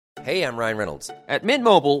Hey, I'm Ryan Reynolds. At Mint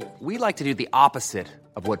Mobile, we like to do the opposite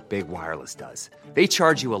of what Big Wireless does. They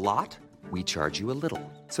charge you a lot, we charge you a little.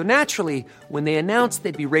 So naturally, when they announced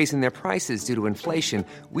they'd be raising their prices due to inflation,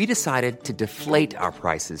 we decided to deflate our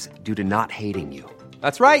prices due to not hating you.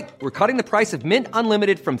 That's right. We're cutting the price of Mint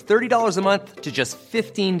Unlimited from $30 a month to just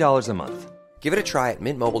 $15 a month. Give it a try at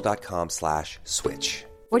mintmobile.com/switch.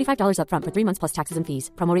 $45 up front for 3 months plus taxes and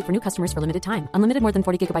fees. Promo rate for new customers for limited time. Unlimited more than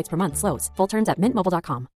 40 gigabytes per month. Slows full terms at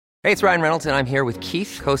mintmobile.com. Hey, it's Ryan Reynolds, and I'm here with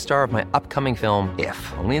Keith, co-star of my upcoming film, If,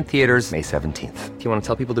 only in theaters May 17th. Do you want to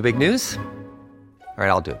tell people the big news? All right,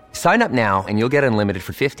 I'll do it. Sign up now and you'll get unlimited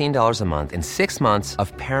for $15 a month and 6 months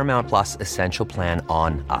of Paramount Plus Essential Plan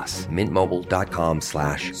on us.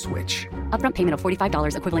 mintmobile.com/switch. Upfront payment of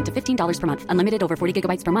 $45 equivalent to $15 per month. Unlimited over 40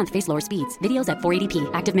 gigabytes per month. Face lower speeds. Videos at 480p.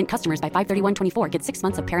 Active Mint customers by 531.24 get 6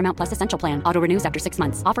 months of Paramount Plus Essential Plan. Auto renews after 6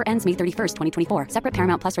 months. Offer ends May 31st, 2024. Separate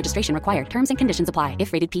Paramount Plus registration required. Terms and conditions apply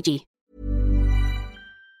if rated PG.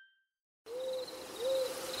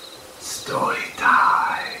 Story time.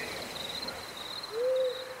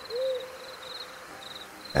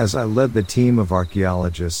 As I led the team of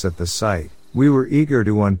archaeologists at the site, we were eager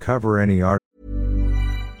to uncover any art.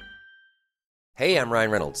 Hey, I'm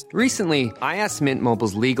Ryan Reynolds. Recently, I asked Mint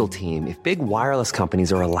Mobile's legal team if big wireless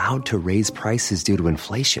companies are allowed to raise prices due to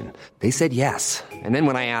inflation. They said yes. And then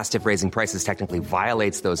when I asked if raising prices technically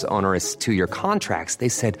violates those onerous 2-year contracts, they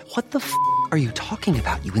said, "What the f*** are you talking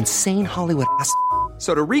about, you insane Hollywood ass?"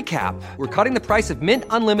 So to recap, we're cutting the price of Mint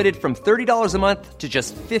Unlimited from $30 a month to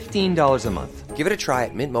just $15 a month. Give it a try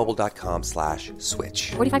at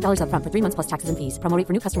mintmobile.com/switch. $45 up front for 3 months plus taxes and fees. Promo rate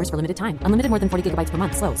for new customers for limited time. Unlimited more than 40 gigabytes per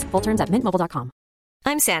month. Slows full terms at mintmobile.com.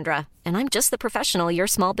 I'm Sandra, and I'm just the professional your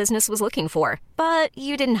small business was looking for. But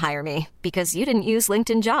you didn't hire me because you didn't use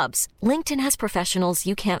LinkedIn Jobs. LinkedIn has professionals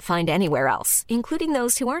you can't find anywhere else, including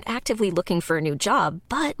those who aren't actively looking for a new job,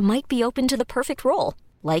 but might be open to the perfect role,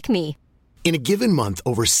 like me. In a given month,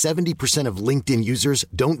 over 70% of LinkedIn users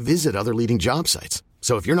don't visit other leading job sites.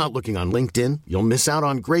 So if you're not looking on LinkedIn, you'll miss out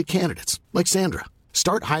on great candidates like Sandra.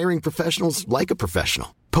 Start hiring professionals like a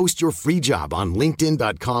professional. Post your free job on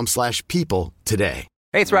linkedin.com/people today.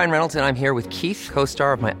 Hey, it's Ryan Reynolds, and I'm here with Keith,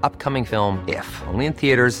 co-star of my upcoming film, If, only in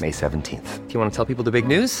theaters May 17th. Do you want to tell people the big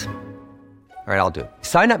news? All right, I'll do it.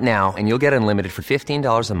 Sign up now and you'll get unlimited for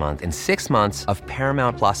 $15 a month and 6 months of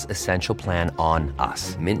Paramount Plus Essential Plan on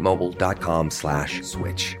us.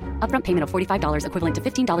 mintmobile.com/switch. Upfront payment of $45 equivalent to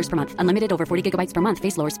 $15 per month. Unlimited over 40 gigabytes per month.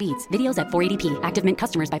 Face lower speeds. Videos at 480p. Active Mint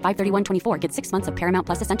customers by 531.24 get 6 months of Paramount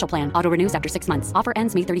Plus Essential Plan. Auto renews after 6 months. Offer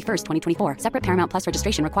ends May 31st, 2024. Separate Paramount Plus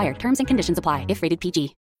registration required. Terms and conditions apply if rated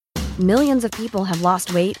PG. Millions of people have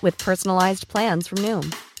lost weight with personalized plans from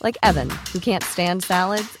Noom. Like Evan, who can't stand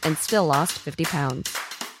salads and still lost 50 pounds.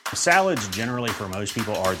 Salads generally for most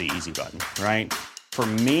people are the easy button, right? For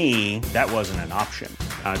me, that wasn't an option.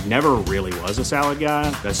 I never really was a salad guy.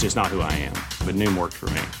 That's just not who I am. But Noom worked for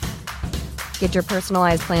me. Get your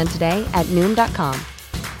personalized plan today at Noom.com.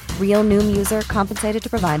 Real Noom user compensated to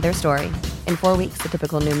provide their story. In 4 weeks, the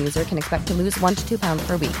typical Noom user can expect to lose 1 to 2 pounds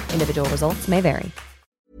per week. Individual results may vary.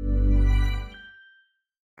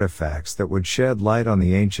 Artifacts that would shed light on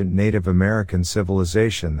the ancient Native American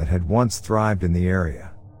civilization that had once thrived in the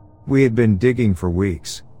area. We had been digging for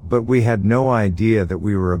weeks, but we had no idea that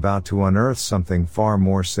we were about to unearth something far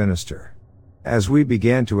more sinister. As we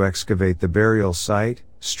began to excavate the burial site,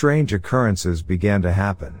 strange occurrences began to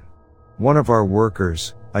happen. One of our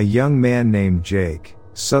workers, a young man named Jake,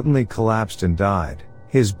 suddenly collapsed and died,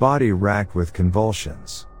 his body racked with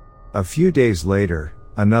convulsions. A few days later,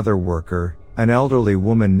 another worker, an elderly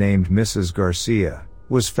woman named Mrs. Garcia,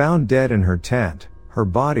 was found dead in her tent, her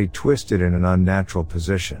body twisted in an unnatural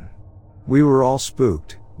position. We were all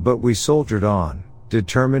spooked, but we soldiered on,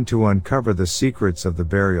 determined to uncover the secrets of the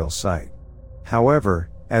burial site. However,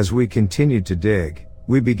 as we continued to dig,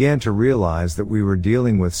 we began to realize that we were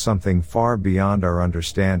dealing with something far beyond our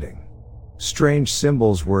understanding. Strange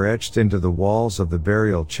symbols were etched into the walls of the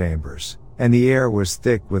burial chambers, and the air was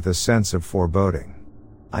thick with a sense of foreboding.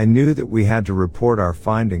 I knew that we had to report our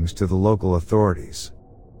findings to the local authorities.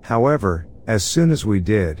 However, as soon as we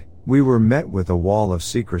did, we were met with a wall of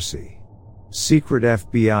secrecy. Secret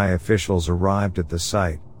FBI officials arrived at the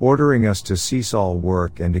site, ordering us to cease all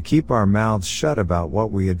work and to keep our mouths shut about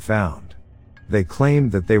what we had found. They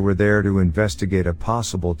claimed that they were there to investigate a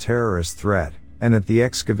possible terrorist threat, and that the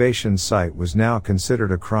excavation site was now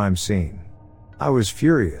considered a crime scene. I was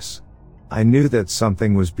furious. I knew that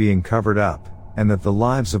something was being covered up, and that the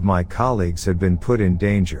lives of my colleagues had been put in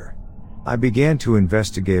danger. I began to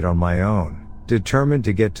investigate on my own, determined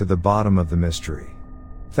to get to the bottom of the mystery.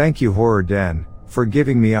 Thank you, Horror Den, for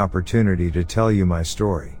giving me opportunity to tell you my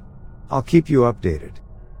story. I'll keep you updated.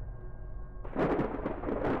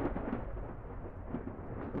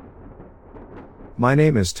 My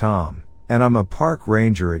name is Tom, and I'm a park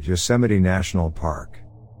ranger at Yosemite National Park.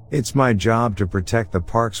 It's my job to protect the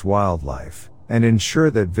park's wildlife and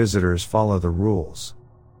ensure that visitors follow the rules.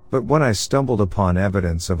 But when I stumbled upon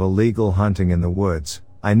evidence of illegal hunting in the woods,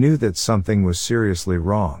 I knew that something was seriously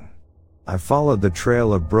wrong. I followed the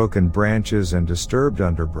trail of broken branches and disturbed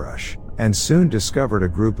underbrush, and soon discovered a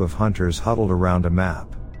group of hunters huddled around a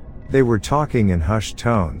map. They were talking in hushed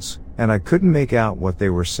tones, and I couldn't make out what they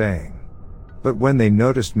were saying. But when they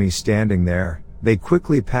noticed me standing there, they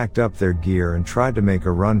quickly packed up their gear and tried to make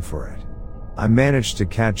a run for it. I managed to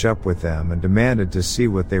catch up with them and demanded to see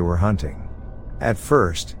what they were hunting. At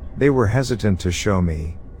first, they were hesitant to show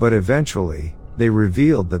me, but eventually, they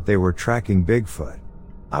revealed that they were tracking Bigfoot.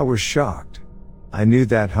 I was shocked. I knew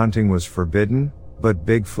that hunting was forbidden, but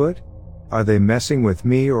Bigfoot? Are they messing with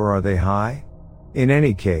me or are they high? In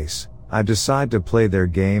any case, I decide to play their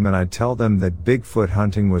game and I tell them that Bigfoot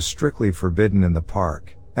hunting was strictly forbidden in the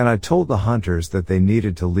park, and I told the hunters that they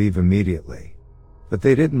needed to leave immediately. But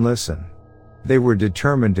they didn't listen. They were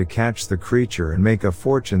determined to catch the creature and make a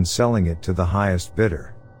fortune selling it to the highest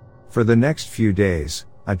bidder. For the next few days,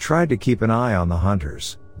 I tried to keep an eye on the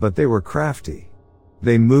hunters, but they were crafty.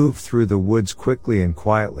 They moved through the woods quickly and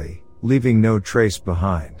quietly, leaving no trace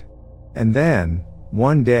behind. And then,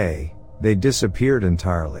 one day, they disappeared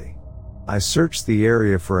entirely. I searched the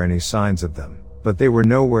area for any signs of them, but they were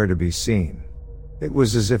nowhere to be seen. It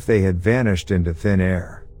was as if they had vanished into thin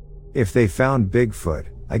air. If they found Bigfoot,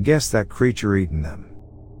 I guess that creature eaten them.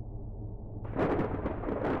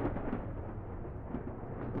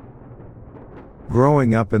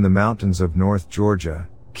 Growing up in the mountains of North Georgia,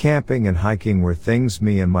 camping and hiking were things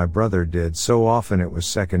me and my brother did so often it was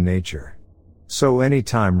second nature. So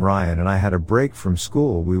anytime Ryan and I had a break from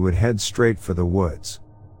school we would head straight for the woods.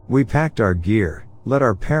 We packed our gear, let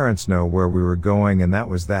our parents know where we were going and that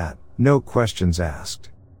was that, no questions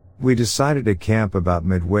asked. We decided to camp about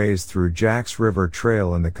midways through Jack's River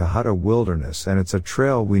Trail in the Cohutta Wilderness, and it's a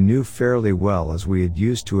trail we knew fairly well as we had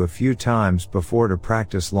used to a few times before to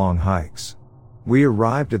practice long hikes. We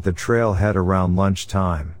arrived at the trailhead around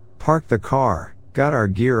lunchtime, parked the car, got our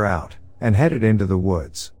gear out, and headed into the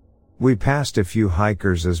woods. We passed a few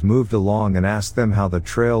hikers as moved along and asked them how the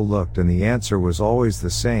trail looked, and the answer was always the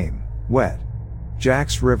same: wet.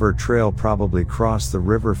 Jack's River Trail probably crossed the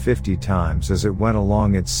river 50 times as it went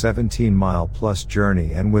along its 17-mile-plus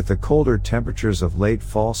journey, and with the colder temperatures of late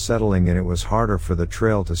fall settling in, it was harder for the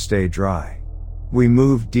trail to stay dry. We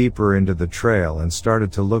moved deeper into the trail and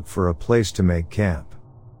started to look for a place to make camp.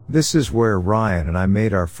 This is where Ryan and I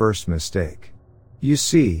made our first mistake. You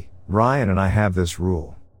see, Ryan and I have this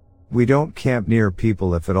rule. We don't camp near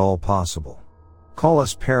people if at all possible. Call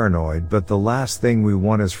us paranoid, but the last thing we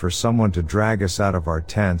want is for someone to drag us out of our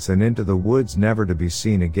tents and into the woods never to be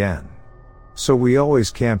seen again. So we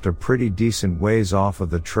always camped a pretty decent ways off of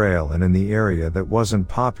the trail and in the area that wasn't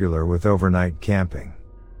popular with overnight camping.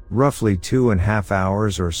 Roughly 2.5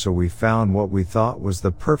 hours or so we found what we thought was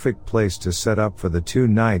the perfect place to set up for the 2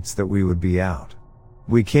 nights that we would be out.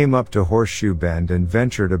 We came up to Horseshoe Bend and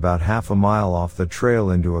ventured about half a mile off the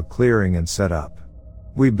trail into a clearing and set up.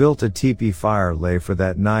 We built a teepee fire lay for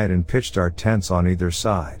that night and pitched our tents on either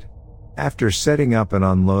side. After setting up and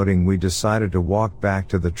unloading, we decided to walk back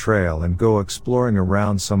to the trail and go exploring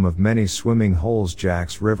around some of many swimming holes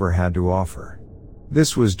Jack's River had to offer.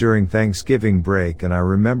 This was during Thanksgiving break, and I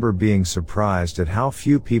remember being surprised at how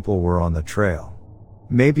few people were on the trail.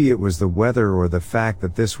 Maybe it was the weather or the fact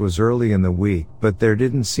that this was early in the week, but there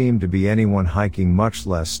didn't seem to be anyone hiking, much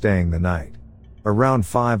less staying the night. Around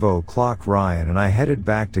 5:00 Ryan and I headed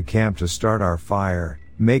back to camp to start our fire,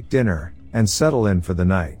 make dinner, and settle in for the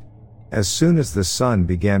night. As soon as the sun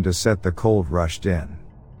began to set, the cold rushed in.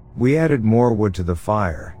 We added more wood to the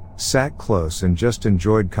fire, sat close, and just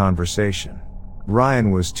enjoyed conversation.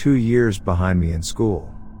 Ryan was 2 years behind me in school.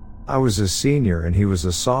 I was a senior and he was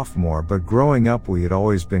a sophomore, but growing up we had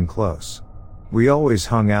always been close. We always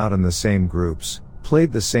hung out in the same groups,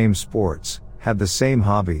 played the same sports, had the same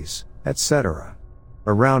hobbies, etc.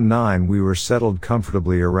 Around 9 we were settled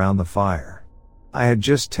comfortably around the fire. I had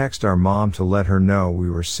just texted our mom to let her know we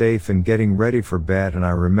were safe and getting ready for bed, and I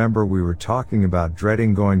remember we were talking about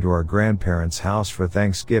dreading going to our grandparents' house for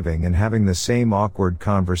Thanksgiving and having the same awkward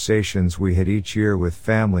conversations we had each year with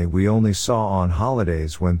family we only saw on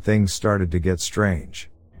holidays when things started to get strange.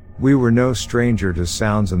 We were no stranger to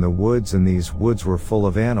sounds in the woods, and these woods were full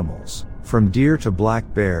of animals, from deer to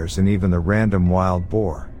black bears and even the random wild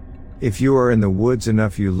boar. If you are in the woods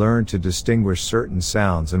enough, you learn to distinguish certain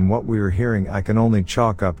sounds, and what we were hearing I can only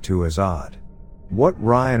chalk up to as odd. What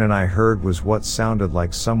Ryan and I heard was what sounded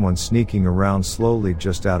like someone sneaking around slowly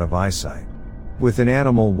just out of eyesight. With an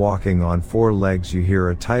animal walking on 4 legs, you hear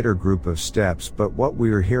a tighter group of steps, but what we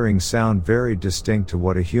were hearing sound very distinct to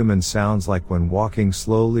what a human sounds like when walking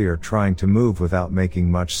slowly or trying to move without making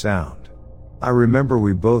much sound. I remember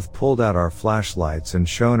we both pulled out our flashlights and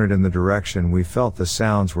shone it in the direction we felt the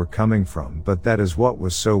sounds were coming from, but that is what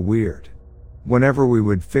was so weird. Whenever we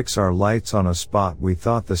would fix our lights on a spot we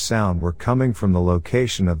thought the sound were coming from, the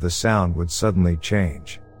location of the sound would suddenly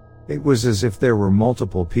change. It was as if there were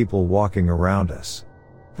multiple people walking around us.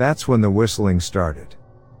 That's when the whistling started.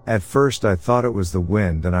 At first I thought it was the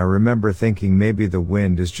wind, and I remember thinking maybe the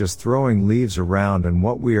wind is just throwing leaves around and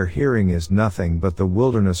what we are hearing is nothing but the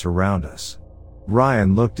wilderness around us.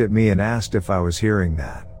 Ryan looked at me and asked if I was hearing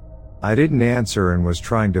that. I didn't answer and was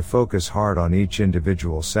trying to focus hard on each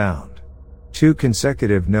individual sound. 2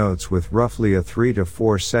 consecutive notes with roughly a 3 to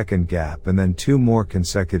 4 second gap, and then 2 more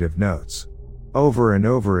consecutive notes. Over and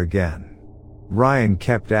over again. Ryan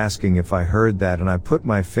kept asking if I heard that, and I put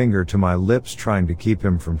my finger to my lips trying to keep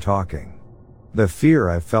him from talking. The fear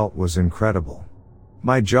I felt was incredible.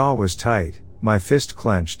 My jaw was tight, my fist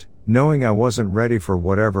clenched, knowing I wasn't ready for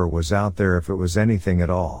whatever was out there, if it was anything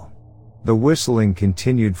at all. The whistling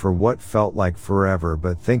continued for what felt like forever,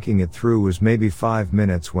 but thinking it through was maybe 5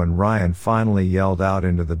 minutes when Ryan finally yelled out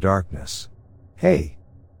into the darkness, "Hey!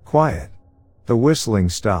 Quiet!" The whistling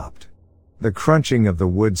stopped. The crunching of the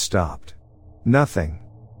wood stopped. Nothing.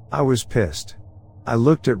 I was pissed. I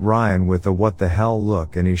looked at Ryan with a what the hell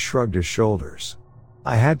look, and he shrugged his shoulders.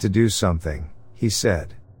 "I had to do something," he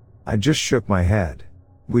said. I just shook my head.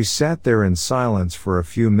 We sat there in silence for a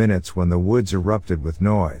few minutes when the woods erupted with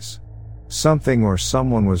noise. Something or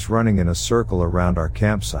someone was running in a circle around our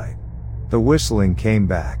campsite. The whistling came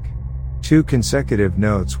back. 2 consecutive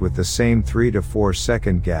notes with the same 3 to 4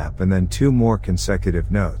 second gap, and then 2 more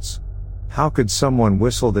consecutive notes. How could someone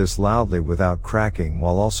whistle this loudly without cracking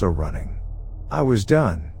while also running? I was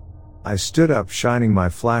done. I stood up, shining my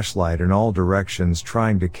flashlight in all directions,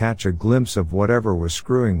 trying to catch a glimpse of whatever was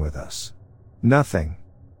screwing with us. Nothing.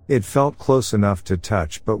 It felt close enough to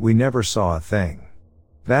touch, but we never saw a thing.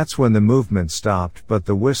 That's when the movement stopped, but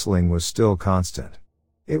the whistling was still constant.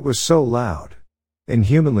 It was so loud.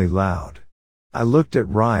 Inhumanly loud. I looked at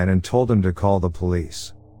Ryan and told him to call the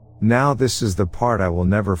police. Now this is the part I will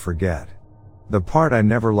never forget. The part I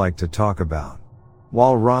never like to talk about.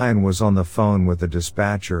 While Ryan was on the phone with the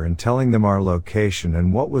dispatcher and telling them our location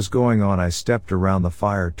and what was going on, I stepped around the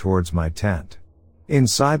fire towards my tent.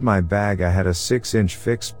 Inside my bag I had a 6-inch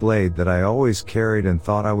fixed blade that I always carried and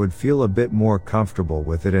thought I would feel a bit more comfortable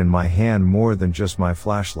with it in my hand more than just my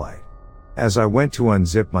flashlight. As I went to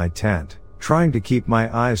unzip my tent, trying to keep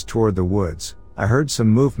my eyes toward the woods, I heard some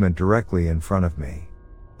movement directly in front of me.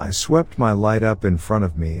 I swept my light up in front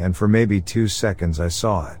of me, and for maybe 2 seconds I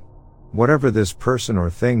saw it. Whatever this person or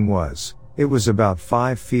thing was, it was about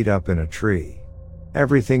 5 feet up in a tree.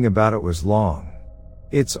 Everything about it was long.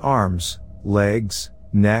 Its arms, legs,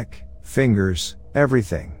 neck, fingers,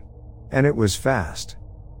 everything. And it was fast.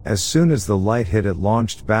 As soon as the light hit, it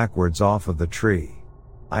launched backwards off of the tree.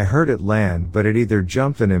 I heard it land, but it either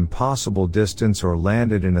jumped an impossible distance or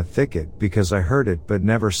landed in a thicket, because I heard it but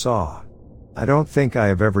never saw. I don't think I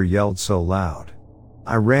have ever yelled so loud.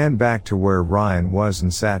 I ran back to where Ryan was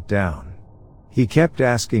and sat down. He kept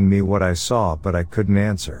asking me what I saw, but I couldn't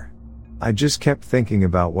answer. I just kept thinking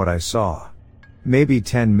about what I saw. Maybe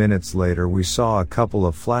 10 minutes later we saw a couple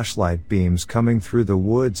of flashlight beams coming through the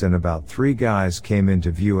woods, and about 3 guys came into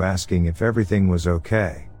view asking if everything was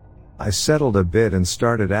okay. I settled a bit and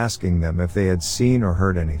started asking them if they had seen or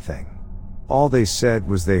heard anything. All they said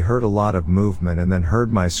was they heard a lot of movement and then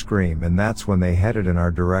heard my scream, and that's when they headed in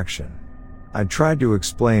our direction. I tried to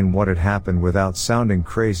explain what had happened without sounding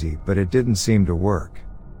crazy, but it didn't seem to work.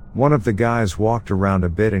 One of the guys walked around a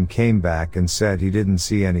bit and came back and said he didn't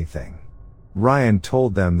see anything. Ryan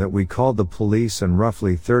told them that we called the police, and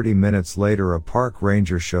roughly 30 minutes later a park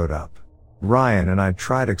ranger showed up. Ryan and I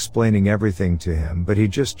tried explaining everything to him, but he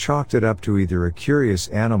just chalked it up to either a curious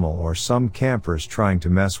animal or some campers trying to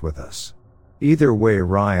mess with us. Either way,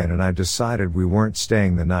 Ryan and I decided we weren't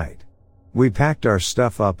staying the night. We packed our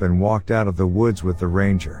stuff up and walked out of the woods with the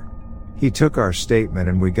ranger. He took our statement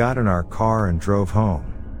and we got in our car and drove home.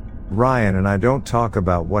 Ryan and I don't talk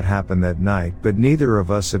about what happened that night, but neither of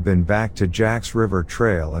us have been back to Jack's River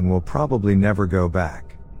Trail and will probably never go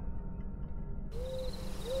back.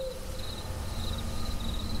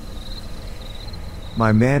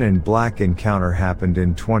 My Man in Black encounter happened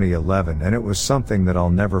in 2011 and it was something that I'll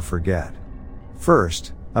never forget.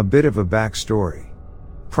 First, a bit of a backstory.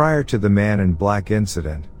 Prior to the Man in Black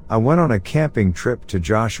incident, I went on a camping trip to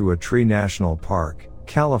Joshua Tree National Park,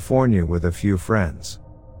 California with a few friends.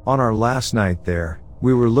 On our last night there,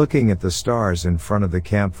 we were looking at the stars in front of the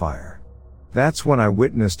campfire. That's when I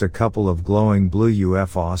witnessed a couple of glowing blue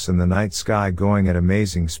UFOs in the night sky going at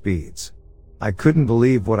amazing speeds. I couldn't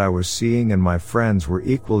believe what I was seeing and my friends were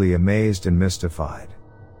equally amazed and mystified.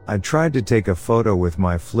 I tried to take a photo with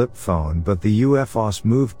my flip phone but the UFOs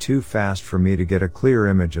moved too fast for me to get a clear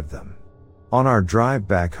image of them. On our drive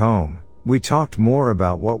back home, we talked more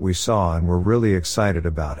about what we saw and were really excited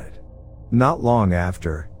about it. Not long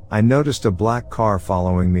after, I noticed a black car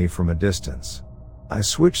following me from a distance. I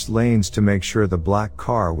switched lanes to make sure the black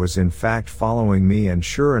car was in fact following me and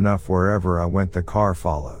sure enough wherever I went the car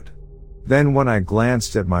followed. Then when I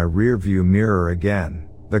glanced at my rearview mirror again,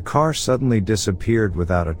 the car suddenly disappeared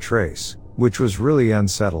without a trace, which was really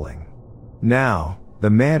unsettling. Now, the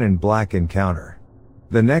Man in Black encounter.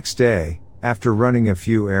 The next day, after running a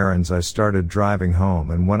few errands I started driving home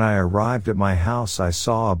and when I arrived at my house I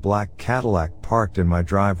saw a black Cadillac parked in my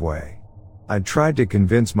driveway. I tried to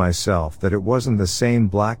convince myself that it wasn't the same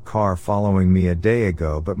black car following me a day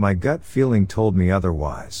ago but my gut feeling told me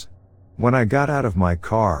otherwise. When I got out of my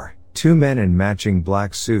car, two men in matching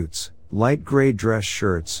black suits, light gray dress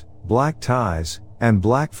shirts, black ties, and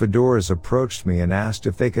black fedoras approached me and asked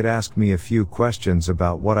if they could ask me a few questions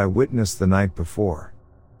about what I witnessed the night before.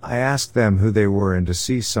 I asked them who they were and to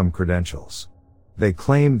see some credentials. They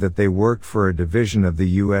claimed that they worked for a division of the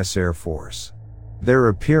U.S. Air Force. Their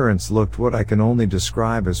appearance looked what I can only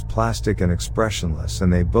describe as plastic and expressionless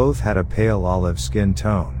and they both had a pale olive skin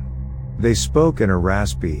tone. They spoke in a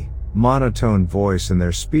raspy, monotone voice and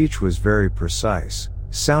their speech was very precise,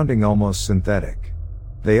 sounding almost synthetic.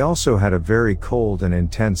 They also had a very cold and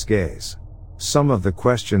intense gaze. Some of the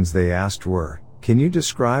questions they asked were, "Can you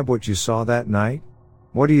describe what you saw that night?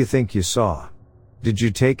 What do you think you saw? Did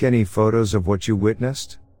you take any photos of what you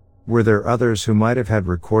witnessed? Were there others who might have had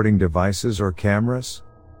recording devices or cameras?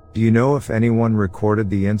 Do you know if anyone recorded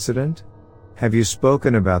the incident? Have you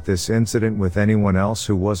spoken about this incident with anyone else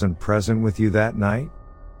who wasn't present with you that night?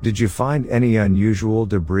 Did you find any unusual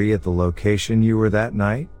debris at the location you were that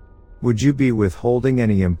night? Would you be withholding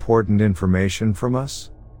any important information from us?"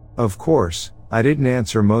 Of course, I didn't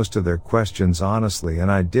answer most of their questions honestly and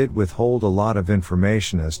I did withhold a lot of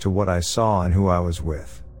information as to what I saw and who I was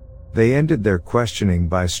with. They ended their questioning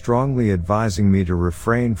by strongly advising me to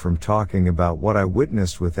refrain from talking about what I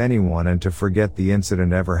witnessed with anyone and to forget the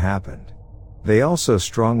incident ever happened. They also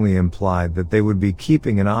strongly implied that they would be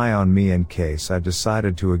keeping an eye on me in case I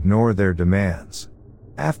decided to ignore their demands.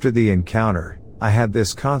 After the encounter, I had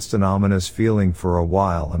this constant ominous feeling for a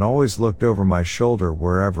while and always looked over my shoulder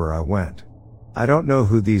wherever I went. I don't know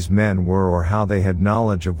who these men were or how they had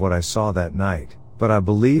knowledge of what I saw that night, but I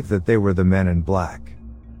believe that they were the Men in Black.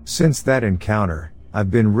 Since that encounter, I've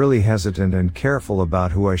been really hesitant and careful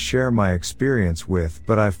about who I share my experience with,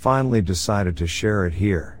 but I finally decided to share it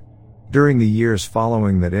here. During the years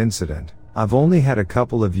following that incident, I've only had a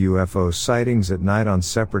couple of UFO sightings at night on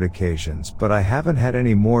separate occasions, but I haven't had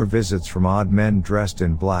any more visits from odd men dressed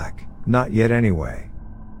in black, not yet anyway.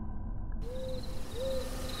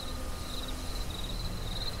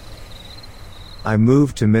 I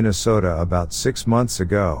moved to Minnesota about 6 months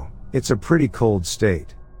ago. It's a pretty cold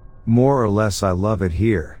state. More or less I love it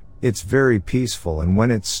here. It's very peaceful and when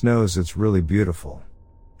it snows it's really beautiful.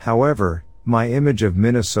 However, my image of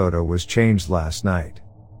Minnesota was changed last night.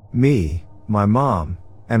 Me, my mom,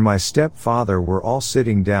 and my stepfather were all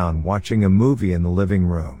sitting down watching a movie in the living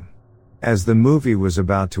room. As the movie was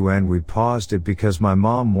about to end we paused it because my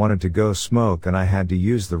mom wanted to go smoke and I had to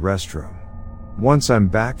use the restroom. Once I'm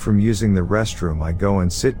back from using the restroom I go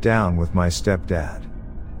and sit down with my stepdad.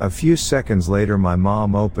 A few seconds later my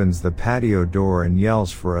mom opens the patio door and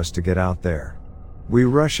yells for us to get out there. We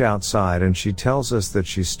rush outside and she tells us that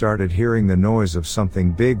she started hearing the noise of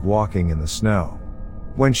something big walking in the snow.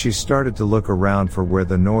 When she started to look around for where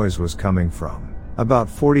the noise was coming from, about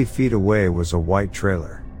 40 feet away was a white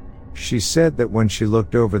trailer. She said that when she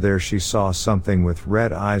looked over there she saw something with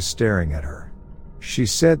red eyes staring at her. She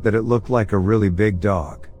said that it looked like a really big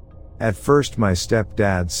dog. At first my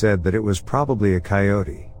stepdad said that it was probably a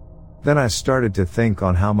coyote. Then I started to think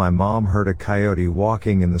on how my mom heard a coyote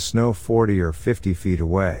walking in the snow 40 or 50 feet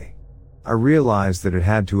away. I realized that it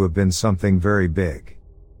had to have been something very big.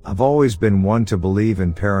 I've always been one to believe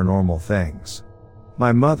in paranormal things.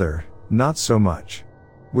 My mother, not so much.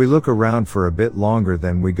 We look around for a bit longer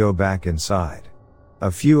then we go back inside. A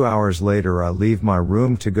few hours later I leave my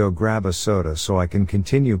room to go grab a soda so I can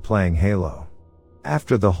continue playing Halo.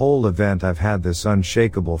 After the whole event I've had this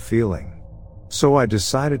unshakable feeling. So I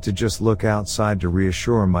decided to just look outside to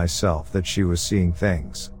reassure myself that she was seeing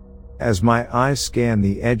things. As my eyes scan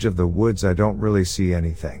the edge of the woods I don't really see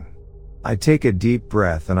anything. I take a deep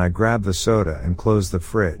breath and I grab the soda and close the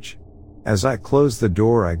fridge. As I close the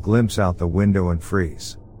door I glimpse out the window and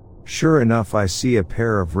freeze. Sure enough I see a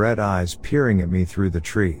pair of red eyes peering at me through the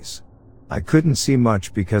trees. I couldn't see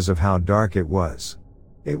much because of how dark it was.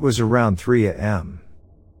 It was around 3 a.m.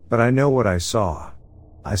 But I know what I saw.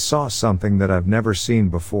 I saw something that I've never seen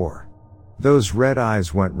before. Those red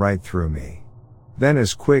eyes went right through me. Then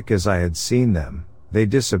as quick as I had seen them, they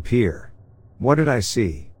disappear. What did I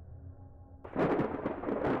see?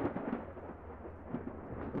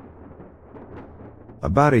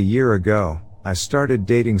 About a year ago, I started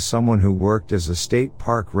dating someone who worked as a state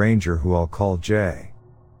park ranger who I'll call Jay.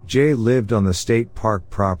 Jay lived on the state park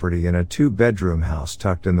property in a 2-bedroom house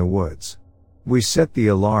tucked in the woods. We set the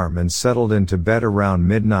alarm and settled into bed around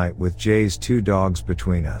midnight with Jay's 2 dogs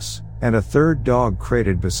between us, and a 3rd dog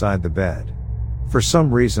crated beside the bed. For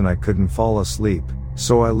some reason I couldn't fall asleep,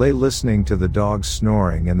 so I lay listening to the dogs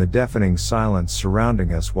snoring and the deafening silence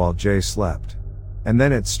surrounding us while Jay slept. And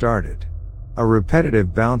then it started. A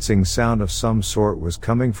repetitive bouncing sound of some sort was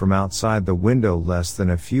coming from outside the window less than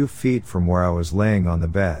a few feet from where I was laying on the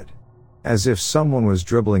bed. As if someone was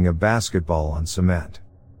dribbling a basketball on cement.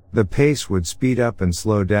 The pace would speed up and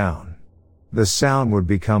slow down. The sound would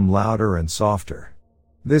become louder and softer.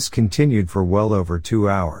 This continued for well over 2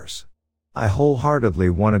 hours. I wholeheartedly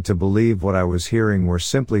wanted to believe what I was hearing were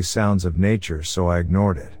simply sounds of nature, so I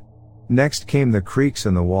ignored it. Next came the creaks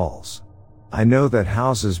in the walls. I know that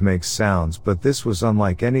houses make sounds, but this was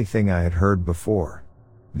unlike anything I had heard before.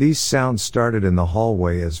 These sounds started in the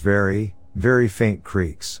hallway as very, very faint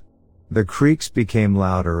creaks. The creaks became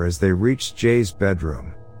louder as they reached Jay's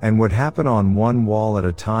bedroom, and would happen on one wall at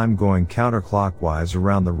a time, going counterclockwise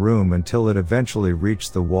around the room until it eventually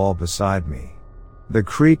reached the wall beside me. The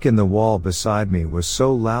creak in the wall beside me was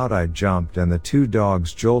so loud I jumped and the 2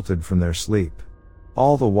 dogs jolted from their sleep.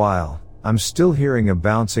 All the while, I'm still hearing a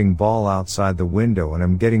bouncing ball outside the window and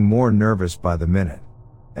I'm getting more nervous by the minute.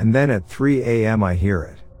 And then at 3 a.m. I hear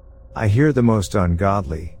it. I hear the most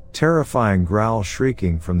ungodly, terrifying growl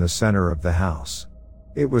shrieking from the center of the house.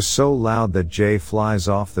 It was so loud that Jay flies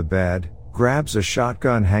off the bed, grabs a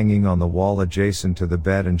shotgun hanging on the wall adjacent to the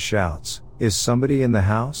bed and shouts, "Is somebody in the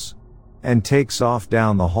house?" and takes off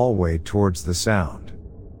down the hallway towards the sound.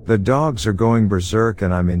 The dogs are going berserk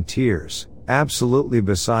and I'm in tears, absolutely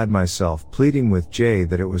beside myself, pleading with Jay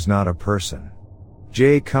that it was not a person.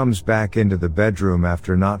 Jay comes back into the bedroom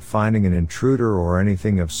after not finding an intruder or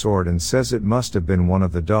anything of sort and says it must have been one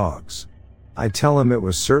of the dogs. I tell him it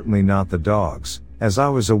was certainly not the dogs, as I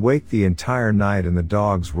was awake the entire night and the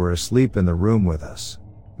dogs were asleep in the room with us.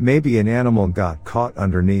 Maybe an animal got caught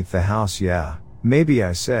underneath the house, yeah, maybe,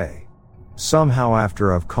 I say. Somehow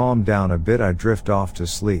after I've calmed down a bit I drift off to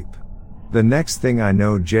sleep. The next thing I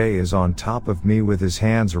know Jay is on top of me with his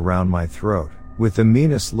hands around my throat, with the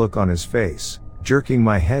meanest look on his face, jerking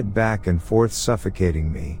my head back and forth,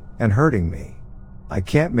 suffocating me, and hurting me. I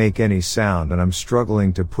can't make any sound and I'm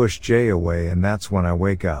struggling to push Jay away, and that's when I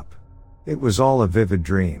wake up. It was all a vivid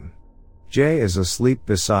dream. Jay is asleep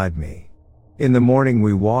beside me. In the morning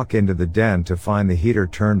we walk into the den to find the heater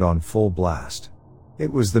turned on full blast.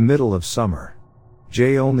 It was the middle of summer.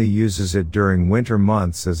 Jay only uses it during winter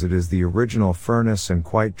months as it is the original furnace and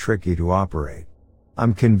quite tricky to operate.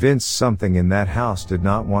 I'm convinced something in that house did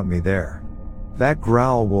not want me there. That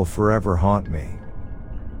growl will forever haunt me.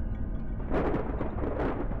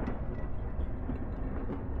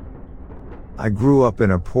 I grew up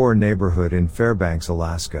in a poor neighborhood in Fairbanks,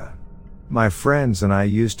 Alaska. My friends and I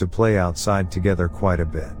used to play outside together quite a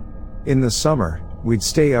bit. In the summer, we'd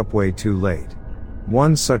stay up way too late.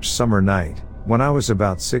 One such summer night, when I was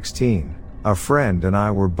about 16, a friend and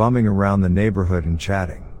I were bumming around the neighborhood and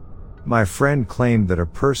chatting. My friend claimed that a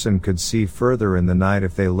person could see further in the night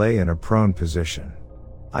if they lay in a prone position.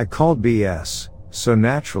 I called BS, so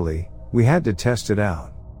naturally, we had to test it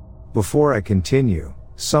out. Before I continue,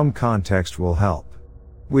 some context will help.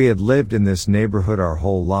 We had lived in this neighborhood our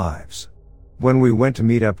whole lives. When we went to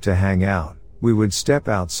meet up to hang out, we would step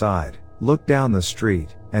outside, look down the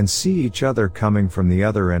street, and see each other coming from the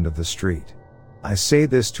other end of the street. I say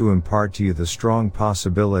this to impart to you the strong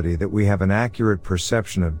possibility that we have an accurate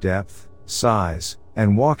perception of depth, size,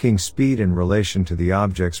 and walking speed in relation to the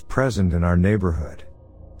objects present in our neighborhood.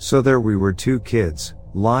 So there we were, 2 kids,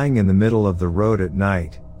 lying in the middle of the road at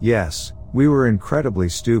night. Yes, we were incredibly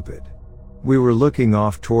stupid. We were looking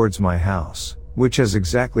off towards my house, which has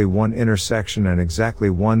exactly one intersection and exactly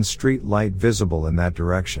one street light visible in that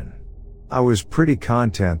direction. I was pretty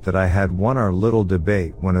content that I had won our little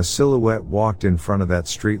debate when a silhouette walked in front of that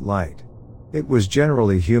street light. It was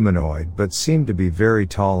generally humanoid but seemed to be very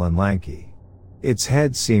tall and lanky. Its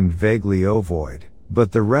head seemed vaguely ovoid,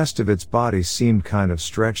 but the rest of its body seemed kind of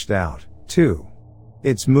stretched out, too.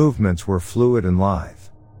 Its movements were fluid and lithe.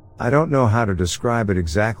 I don't know how to describe it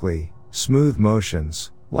exactly, smooth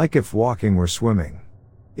motions, like if walking were swimming.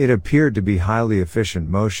 It appeared to be highly efficient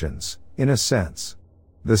motions, in a sense.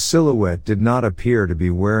 The silhouette did not appear to be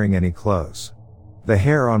wearing any clothes. The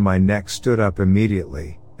hair on my neck stood up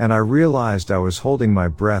immediately, and I realized I was holding my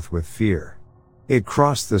breath with fear. It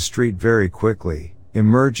crossed the street very quickly,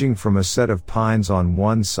 emerging from a set of pines on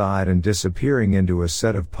one side and disappearing into a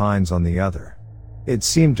set of pines on the other. It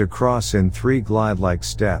seemed to cross in 3 glide-like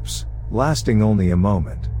steps, lasting only a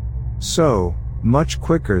moment. So, much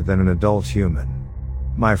quicker than an adult human.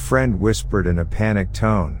 My friend whispered in a panicked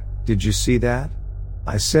tone, "Did you see that?"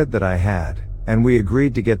 I said that I had, and we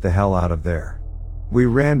agreed to get the hell out of there. We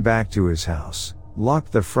ran back to his house,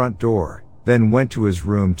 locked the front door, then went to his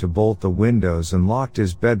room to bolt the windows and locked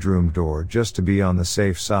his bedroom door just to be on the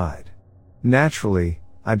safe side. Naturally,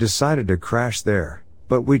 I decided to crash there,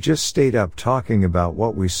 but we just stayed up talking about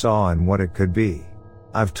what we saw and what it could be.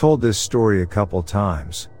 I've told this story a couple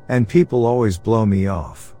times, and people always blow me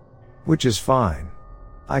off. Which is fine.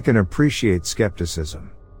 I can appreciate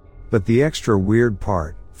skepticism. But the extra weird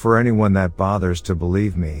part, for anyone that bothers to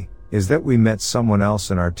believe me, is that we met someone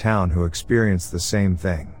else in our town who experienced the same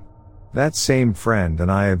thing. That same friend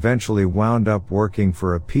and I eventually wound up working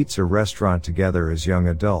for a pizza restaurant together as young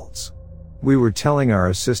adults. We were telling our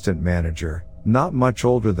assistant manager, not much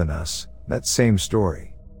older than us, that same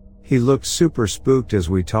story. He looked super spooked as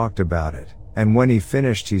we talked about it, and when he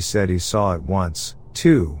finished he said he saw it once,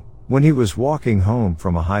 too, when he was walking home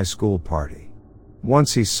from a high school party.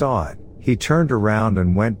 Once he saw it, he turned around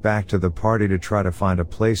and went back to the party to try to find a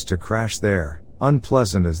place to crash there,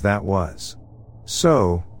 unpleasant as that was.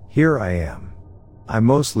 So, here I am. I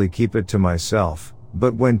mostly keep it to myself,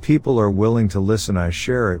 but when people are willing to listen I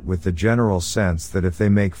share it with the general sense that if they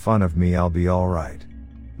make fun of me I'll be alright.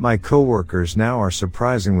 My coworkers now are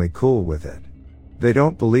surprisingly cool with it. They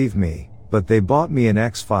don't believe me, but they bought me an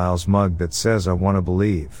X-Files mug that says I want to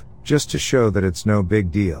believe, just to show that it's no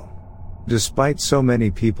big deal. Despite so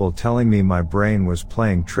many people telling me my brain was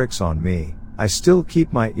playing tricks on me, I still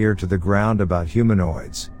keep my ear to the ground about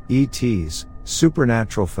humanoids, ETs,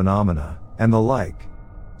 supernatural phenomena, and the like.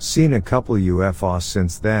 Seen a couple UFOs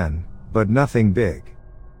since then, but nothing big.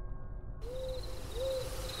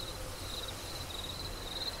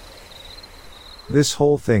 This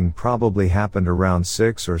whole thing probably happened around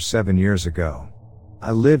 6 or 7 years ago.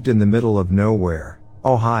 I lived in the middle of nowhere,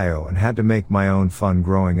 Ohio, and had to make my own fun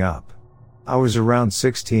growing up. I was around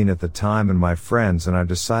 16 at the time, and my friends and I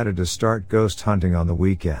decided to start ghost hunting on the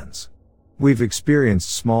weekends. We've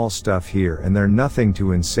experienced small stuff here and there, nothing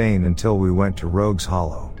too insane, until we went to Rogues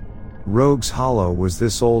Hollow. Rogues Hollow was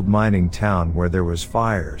this old mining town where there was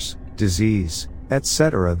fires, disease,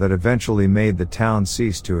 etc. that eventually made the town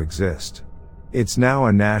cease to exist. It's now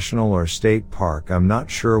a national or state park, I'm not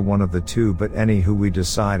sure, one of the two, but anywho we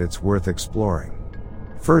decide it's worth exploring.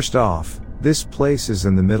 First off, this place is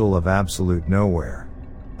in the middle of absolute nowhere.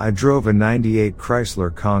 I drove a '98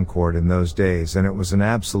 Chrysler Concorde in those days and it was an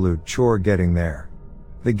absolute chore getting there.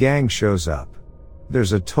 The gang shows up.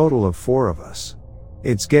 There's a total of 4 of us.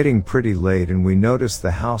 It's getting pretty late and we notice the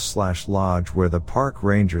house/lodge where the park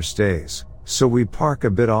ranger stays, so we park a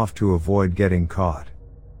bit off to avoid getting caught.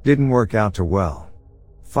 Didn't work out too well.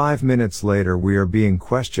 5 minutes later we are being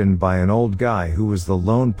questioned by an old guy who was the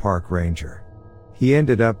lone park ranger. He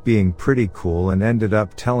ended up being pretty cool and ended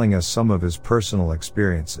up telling us some of his personal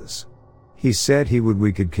experiences. He said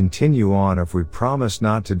we could continue on if we promised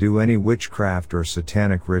not to do any witchcraft or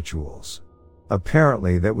satanic rituals.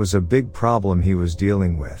 Apparently that was a big problem he was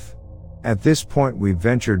dealing with. At this point we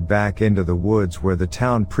ventured back into the woods where the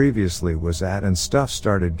town previously was at, and stuff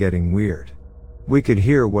started getting weird. We could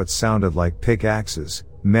hear what sounded like pickaxes,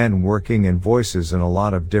 men working, and voices in a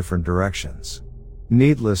lot of different directions.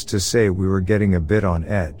 Needless to say, we were getting a bit on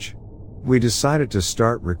edge. We decided to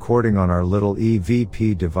start recording on our little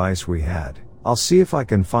EVP device we had. I'll see if I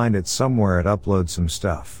can find it somewhere and upload some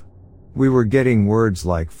stuff. We were getting words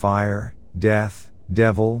like fire, death,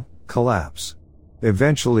 devil, collapse.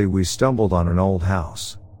 Eventually we stumbled on an old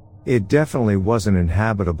house. It definitely wasn't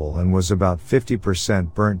inhabitable and was about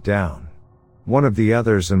 50% burnt down. One of the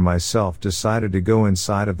others and myself decided to go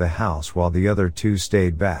inside of the house while the other 2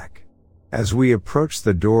 stayed back. As we approached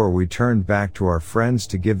the door, we turned back to our friends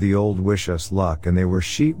to give the old wish us luck, and they were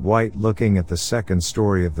sheet white looking at the second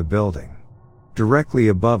story of the building. Directly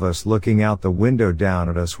above us, looking out the window down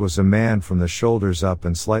at us, was a man from the shoulders up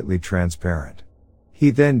and slightly transparent.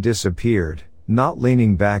 He then disappeared, not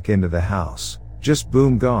leaning back into the house, just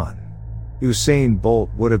boom gone. Usain Bolt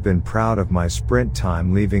would have been proud of my sprint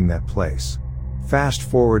time leaving that place. Fast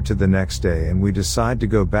forward to the next day, and we decide to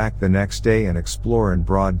go back the next day and explore in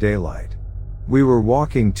broad daylight. We were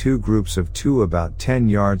walking two groups of two about 10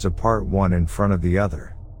 yards apart, one in front of the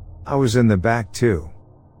other. I was in the back too.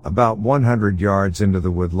 About 100 yards into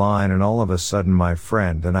the wood line, and all of a sudden my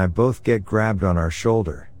friend and I both get grabbed on our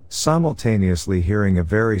shoulder, simultaneously hearing a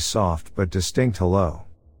very soft but distinct hello.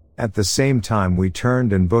 At the same time we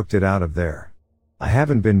turned and booked it out of there. I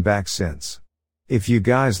haven't been back since. If you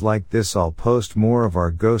guys like this, I'll post more of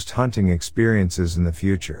our ghost hunting experiences in the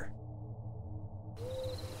future.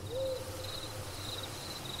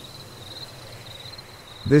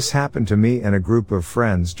 This happened to me and a group of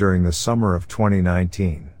friends during the summer of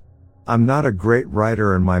 2019. I'm not a great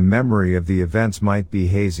writer and my memory of the events might be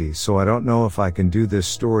hazy, so I don't know if I can do this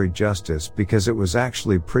story justice, because it was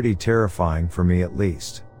actually pretty terrifying for me at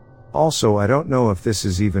least. Also, I don't know if this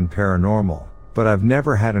is even paranormal, but I've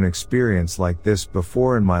never had an experience like this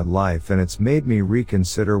before in my life, and it's made me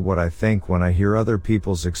reconsider what I think when I hear other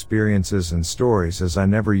people's experiences and stories, as I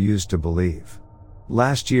never used to believe.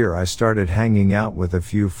 Last year I started hanging out with a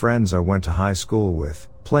few friends I went to high school with,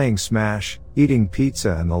 playing Smash, eating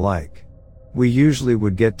pizza and the like. We usually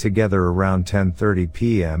would get together around 10:30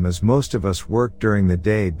 p.m. as most of us work during the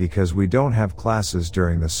day because we don't have classes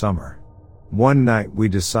during the summer. One night we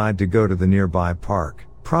decide to go to the nearby park,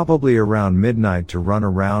 probably around midnight, to run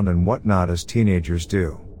around and whatnot as teenagers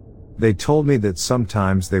do. They told me that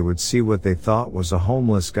sometimes they would see what they thought was a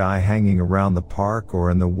homeless guy hanging around the park or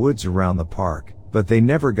in the woods around the park, but they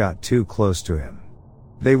never got too close to him.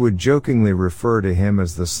 They would jokingly refer to him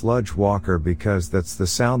as the sludge walker because that's the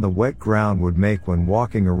sound the wet ground would make when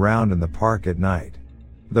walking around in the park at night.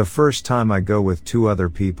 The first time I go with two other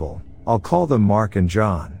people, I'll call them Mark and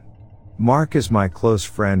John. Mark is my close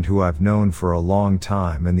friend who I've known for a long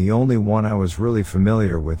time and the only one I was really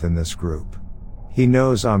familiar with in this group. He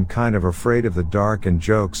knows I'm kind of afraid of the dark and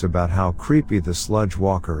jokes about how creepy the sludge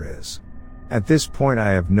walker is. At this point I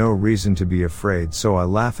have no reason to be afraid, so I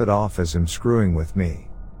laugh it off as him screwing with me.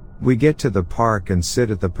 We get to the park and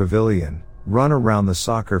sit at the pavilion, run around the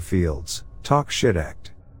soccer fields, talk shit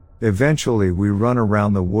act. Eventually we run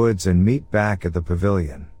around the woods and meet back at the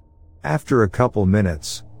pavilion. After a couple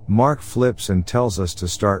minutes, Mark flips and tells us to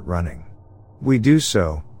start running. We do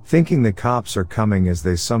so, thinking the cops are coming as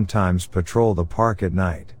they sometimes patrol the park at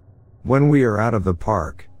night. When we are out of the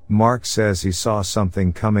park, Mark says he saw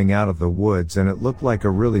something coming out of the woods and it looked like a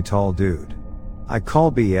really tall dude. I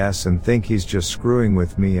call BS and think he's just screwing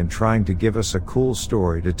with me and trying to give us a cool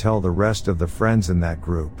story to tell the rest of the friends in that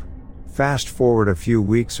group. Fast forward a few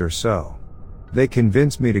weeks or so. They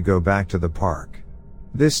convince me to go back to the park.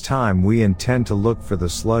 This time we intend to look for the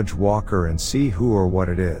sludge walker and see who or what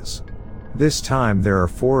it is. This time there are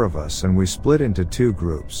 4 of us and we split into 2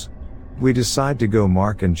 groups. We decide to go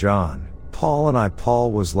Mark and John, Paul and I.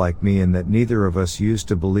 Paul was like me in that neither of us used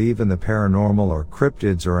to believe in the paranormal or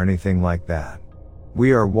cryptids or anything like that.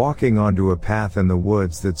 We are walking onto a path in the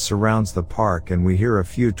woods that surrounds the park and we hear a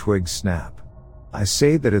few twigs snap. I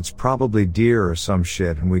say that it's probably deer or some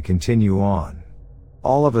shit and we continue on.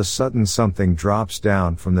 All of a sudden something drops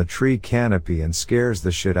down from the tree canopy and scares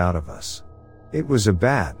the shit out of us. It was a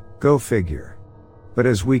bat, go figure. But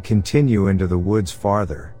as we continue into the woods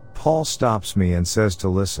farther, Paul stops me and says to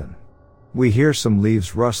listen. We hear some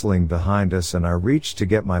leaves rustling behind us and I reach to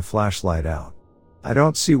get my flashlight out. I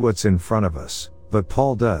don't see what's in front of us, but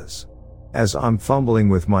Paul does. As I'm fumbling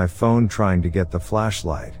with my phone trying to get the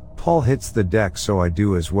flashlight, Paul hits the deck, so I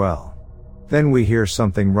do as well. Then we hear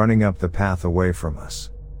something running up the path away from us.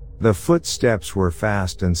 The footsteps were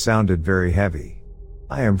fast and sounded very heavy.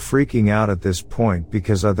 I am freaking out at this point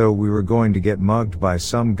because although we were going to get mugged by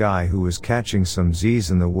some guy who was catching some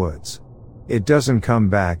Z's in the woods, it doesn't come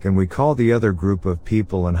back and we call the other group of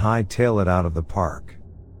people and hightail it out of the park.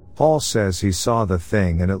 Paul says he saw the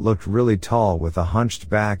thing and it looked really tall with a hunched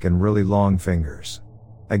back and really long fingers.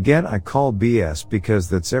 Again I call BS because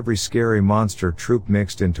that's every scary monster troop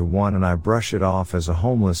mixed into one and I brush it off as a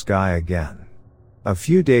homeless guy again. A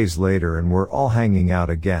few days later and we're all hanging out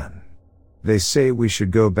again. They say we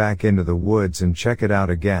should go back into the woods and check it out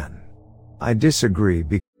again. I disagree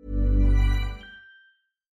because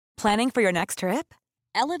Planning for your next trip?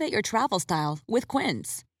 Elevate your travel style with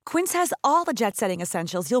Quince. Quince has all the jet-setting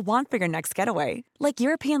essentials you'll want for your next getaway, like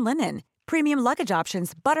European linen, premium luggage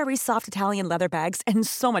options, buttery soft Italian leather bags, and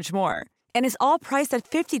so much more. And is all priced at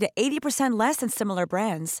 50 to 80% less than similar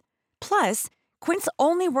brands. Plus, Quince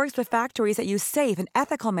only works with factories that use safe and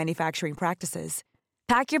ethical manufacturing practices.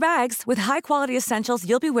 Pack your bags with high-quality essentials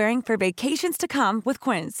you'll be wearing for vacations to come with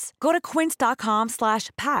Quince. Go to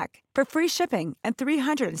quince.com/pack for free shipping and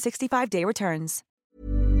 365-day returns.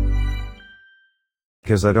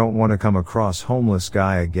 Because I don't want to come across homeless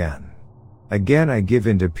guy again. Again, I give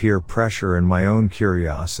in to peer pressure and my own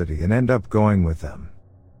curiosity and end up going with them.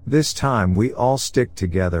 This time we all stick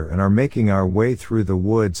together and are making our way through the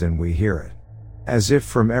woods, and we hear it. As if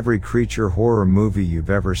from every creature horror movie you've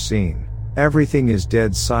ever seen, everything is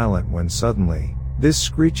dead silent when suddenly, this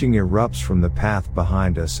screeching erupts from the path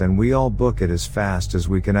behind us and we all book it as fast as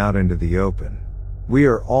we can out into the open. We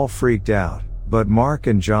are all freaked out, but Mark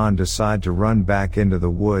and John decide to run back into the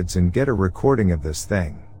woods and get a recording of this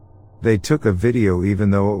thing. They took a video even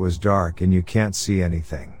though it was dark and you can't see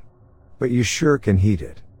anything. But you sure can heat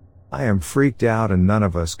it. I am freaked out and none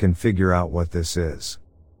of us can figure out what this is.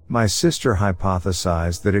 My sister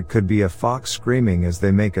hypothesized that it could be a fox screaming as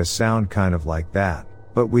they make a sound kind of like that,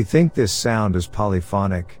 but we think this sound is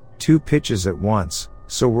polyphonic, 2 pitches at once,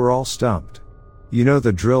 so we're all stumped. You know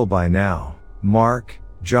the drill by now. Mark,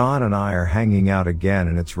 John and I are hanging out again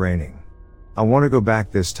and it's raining. I want to go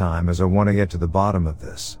back this time as I want to get to the bottom of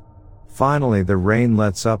this. Finally the rain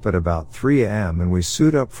lets up at about 3 a.m. and we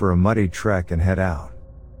suit up for a muddy trek and head out.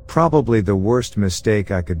 Probably the worst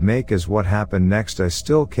mistake I could make is what happened next. I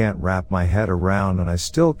still can't wrap my head around and I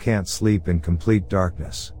still can't sleep in complete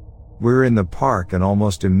darkness. We're in the park and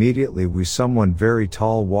almost immediately we someone very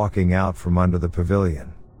tall walking out from under the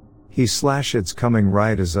pavilion. It's coming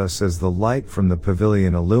right as us as the light from the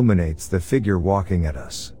pavilion illuminates the figure walking at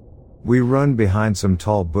us. We run behind some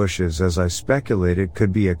tall bushes as I speculate it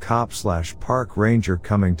could be a cop/park ranger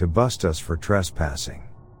coming to bust us for trespassing.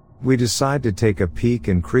 We decide to take a peek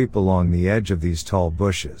and creep along the edge of these tall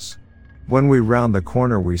bushes. When we round the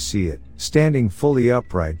corner we see it, standing fully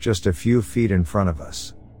upright just a few feet in front of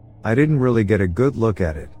us. I didn't really get a good look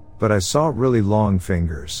at it, but I saw really long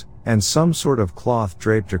fingers, and some sort of cloth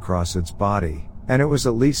draped across its body, and it was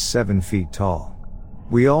at least 7 feet tall.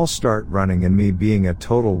 We all start running and me being a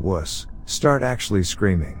total wuss, start actually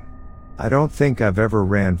screaming. I don't think I've ever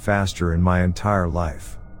ran faster in my entire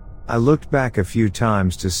life. I looked back a few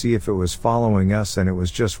times to see if it was following us and it was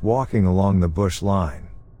just walking along the bush line.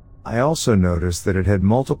 I also noticed that it had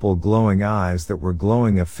multiple glowing eyes that were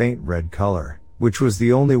glowing a faint red color, which was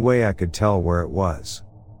the only way I could tell where it was.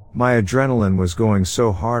 My adrenaline was going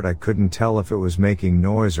so hard I couldn't tell if it was making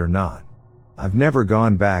noise or not. I've never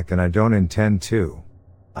gone back and I don't intend to.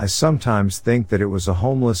 I sometimes think that it was a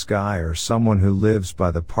homeless guy or someone who lives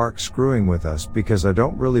by the park screwing with us because I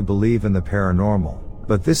don't really believe in the paranormal.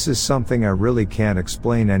 But this is something I really can't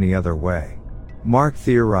explain any other way. Mark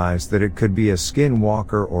theorized that it could be a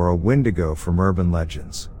skinwalker or a Wendigo from urban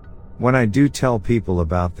legends. When I do tell people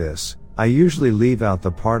about this, I usually leave out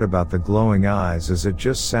the part about the glowing eyes as it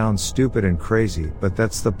just sounds stupid and crazy, but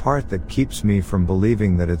that's the part that keeps me from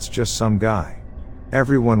believing that it's just some guy.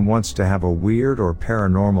 Everyone wants to have a weird or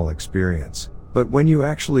paranormal experience, but when you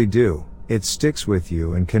actually do, it sticks with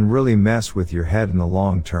you and can really mess with your head in the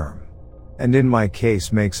long term. And in my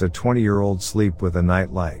case makes a 20-year-old sleep with a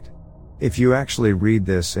nightlight. If you actually read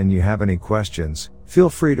this and you have any questions, feel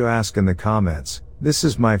free to ask in the comments. This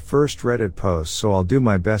is my first Reddit post, so I'll do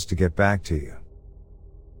my best to get back to you.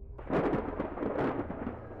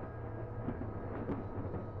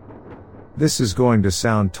 This is going to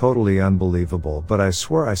sound totally unbelievable, but I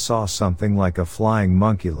swear I saw something like a flying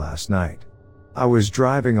monkey last night. I was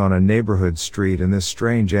driving on a neighborhood street and this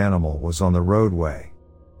strange animal was on the roadway.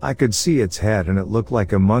 I could see its head and it looked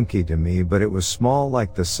like a monkey to me, but it was small,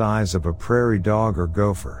 like the size of a prairie dog or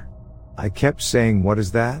gopher. I kept saying, "What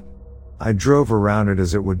is that?" I drove around it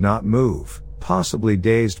as it would not move, possibly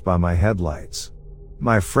dazed by my headlights.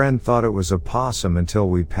 My friend thought it was a possum until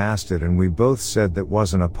we passed it and we both said that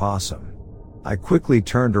wasn't a possum. I quickly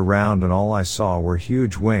turned around and all I saw were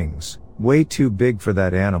huge wings, way too big for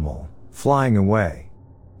that animal, flying away.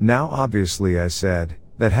 Now obviously, I said,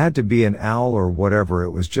 that had to be an owl or whatever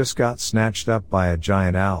it was, just got snatched up by a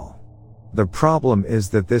giant owl. The problem is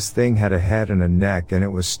that this thing had a head and a neck and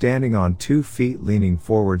it was standing on 2 feet leaning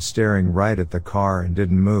forward staring right at the car and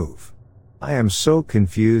didn't move. I am so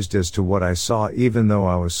confused as to what I saw even though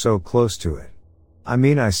I was so close to it. I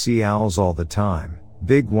mean, I see owls all the time,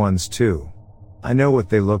 big ones too. I know what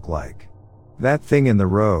they look like. That thing in the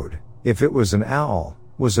road, if it was an owl,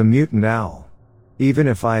 was a mutant owl. Even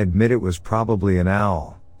if I admit it was probably an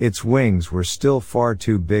owl, its wings were still far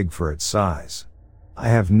too big for its size. I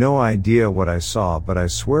have no idea what I saw, but I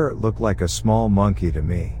swear it looked like a small monkey to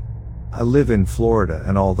me. I live in Florida,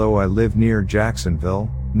 and although I live near Jacksonville,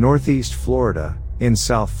 Northeast Florida, in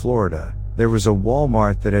South Florida, there was a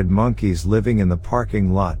Walmart that had monkeys living in the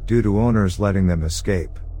parking lot due to owners letting them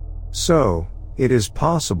escape. So, it is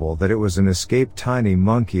possible that it was an escaped tiny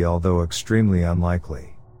monkey, although extremely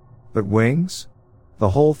unlikely. But wings? The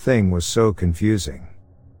whole thing was so confusing.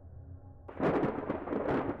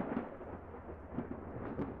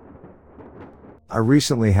 I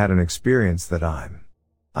recently had an experience that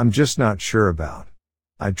I'm just not sure about.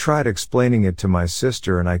 I tried explaining it to my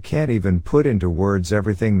sister, and I can't even put into words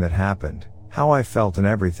everything that happened, how I felt and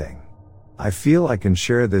everything. I feel I can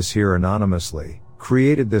share this here anonymously,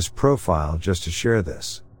 created this profile just to share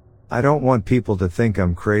this. I don't want people to think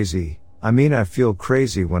I'm crazy. I feel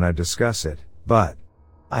crazy when I discuss it, but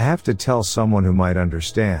I have to tell someone who might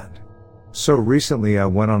understand. So recently I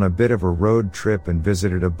went on a bit of a road trip and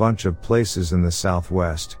visited a bunch of places in the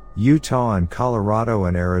Southwest, Utah and Colorado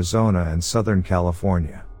and Arizona and Southern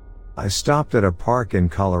California. I stopped at a park in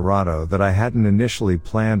Colorado that I hadn't initially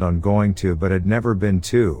planned on going to but had never been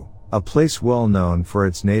to, a place well known for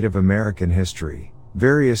its Native American history,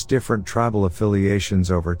 various different tribal affiliations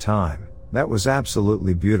over time. That was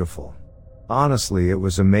absolutely beautiful. Honestly, it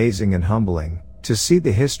was amazing and humbling to see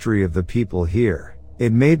the history of the people here.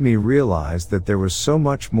 It made me realize that there was so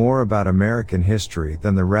much more about American history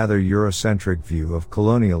than the rather Eurocentric view of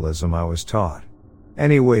colonialism I was taught.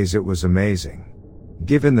 Anyways, it was amazing.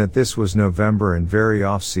 Given that this was November and very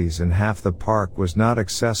off-season, half the park was not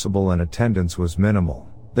accessible and attendance was minimal.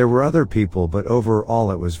 There were other people, but overall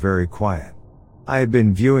it was very quiet. I had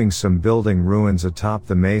been viewing some building ruins atop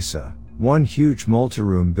the mesa, one huge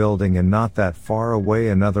multi-room building, and not that far away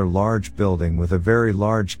another large building with a very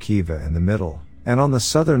large kiva in the middle. And on the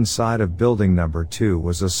southern side of building number 2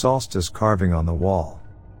 was a solstice carving on the wall.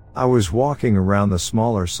 I was walking around the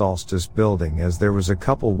smaller solstice building as there was a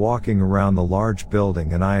couple walking around the large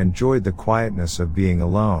building, and I enjoyed the quietness of being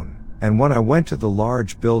alone. And when I went to the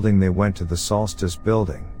large building, they went to the solstice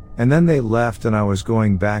building. And then they left, and I was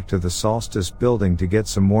going back to the solstice building to get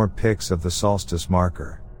some more pics of the solstice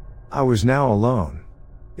marker. I was now alone.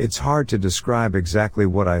 It's hard to describe exactly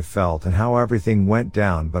what I felt and how everything went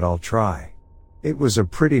down, but I'll try. It was a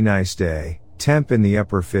pretty nice day, temp in the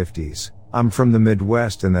upper 50s. I'm from the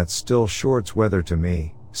Midwest and that's still shorts weather to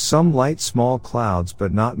me. Some light small clouds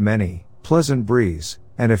but not many, pleasant breeze,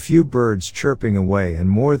 and a few birds chirping away and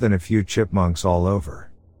more than a few chipmunks all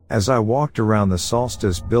over. As I walked around the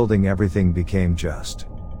solstice building, everything became just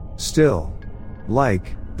still.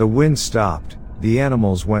 Like, the wind stopped, the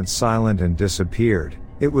animals went silent and disappeared.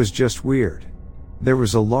 It was just weird. There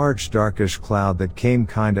was a large darkish cloud that came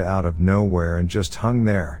kinda out of nowhere and just hung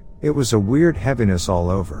there. It was a weird heaviness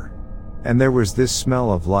all over. And there was this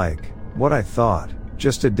smell of, like, what I thought,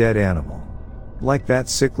 just a dead animal. Like that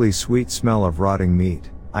sickly sweet smell of rotting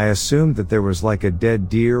meat. I assumed that there was like a dead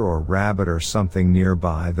deer or rabbit or something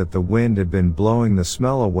nearby, that the wind had been blowing the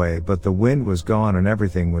smell away, but the wind was gone and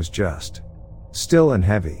everything was just still and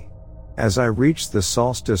heavy. As I reached the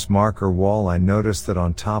solstice marker wall, I noticed that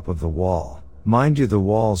on top of the wall, mind you, the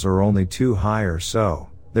walls are only 2 high or so,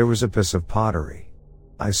 there was a piece of pottery.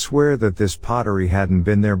 I swear that this pottery hadn't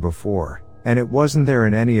been there before, and it wasn't there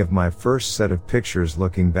in any of my first set of pictures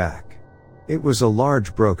looking back. It was a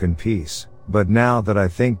large broken piece, but now that I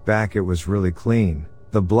think back, it was really clean,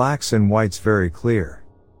 the blacks and whites very clear.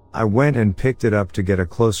 I went and picked it up to get a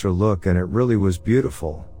closer look, and it really was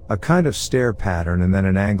beautiful, a kind of stair pattern and then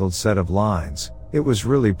an angled set of lines. It was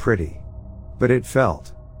really pretty. But it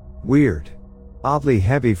felt weird. Oddly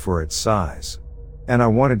heavy for its size. And I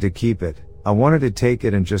wanted to keep it. I wanted to take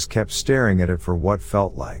it and just kept staring at it for what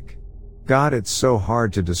felt like. God, it's so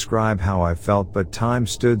hard to describe how I felt, but time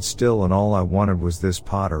stood still and all I wanted was this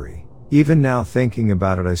pottery. Even now thinking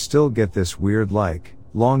about it, I still get this weird, like,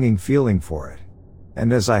 longing feeling for it.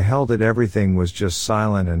 And as I held it, everything was just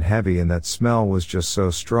silent and heavy, and that smell was just so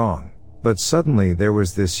strong. But suddenly there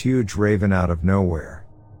was this huge raven out of nowhere.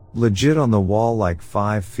 Legit on the wall, like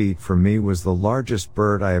 5 feet from me, was the largest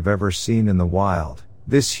bird I have ever seen in the wild.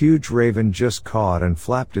 This huge raven just caught and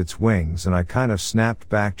flapped its wings, and I kind of snapped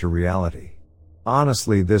back to reality.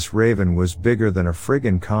 Honestly, this raven was bigger than a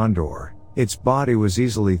friggin' condor. Its body was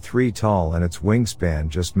easily 3 tall and its wingspan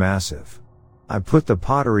just massive. I put the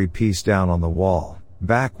pottery piece down on the wall,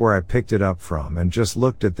 back where I picked it up from, and just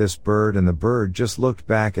looked at this bird, and the bird just looked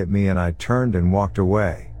back at me, and I turned and walked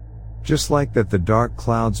away. Just like that, the dark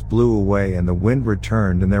clouds blew away and the wind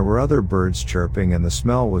returned, and there were other birds chirping, and the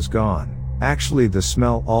smell was gone. Actually, the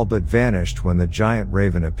smell all but vanished when the giant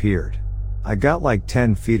raven appeared. I got like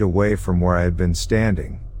 10 feet away from where I had been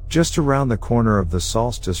standing, just around the corner of the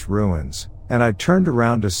Solstice ruins, and I turned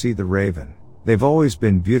around to see the raven. They've always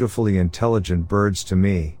been beautifully intelligent birds to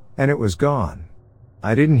me, and it was gone.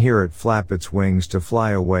 I didn't hear it flap its wings to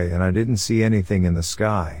fly away, and I didn't see anything in the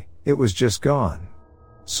sky. It was just gone.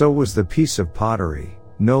 So was the piece of pottery,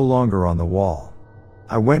 no longer on the wall.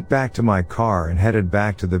 I went back to my car and headed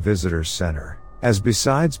back to the visitors center, as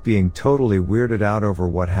besides being totally weirded out over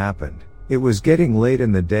what happened, it was getting late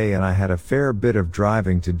in the day and I had a fair bit of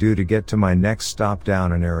driving to do to get to my next stop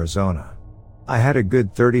down in Arizona. I had a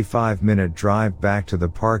good 35-minute drive back to the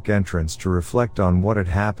park entrance to reflect on what had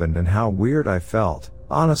happened and how weird I felt.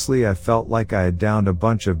 Honestly, I felt like I had downed a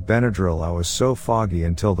bunch of Benadryl. I was so foggy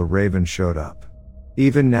until the raven showed up.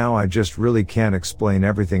 Even now I just really can't explain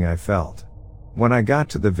everything I felt. When I got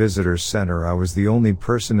to the visitors center, I was the only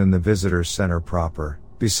person in the visitors center proper,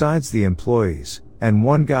 besides the employees, and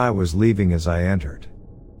one guy was leaving as I entered.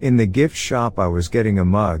 In the gift shop I was getting a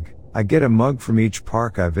mug. I get a mug from each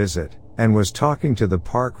park I visit, and was talking to the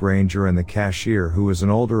park ranger and the cashier, who was an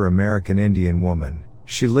older American Indian woman.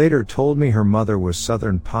 She later told me her mother was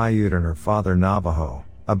Southern Paiute and her father Navajo,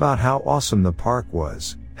 about how awesome the park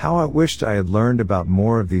was, how I wished I had learned about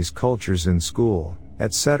more of these cultures in school,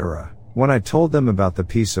 etc., when I told them about the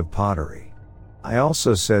piece of pottery. I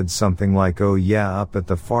also said something like, "Oh yeah, up at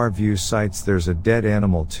the Farview sites there's a dead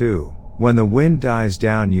animal too. When the wind dies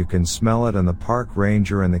down you can smell it," and the park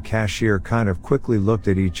ranger and the cashier kind of quickly looked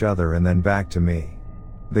at each other and then back to me.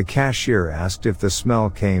 The cashier asked if the smell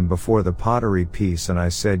came before the pottery piece, and I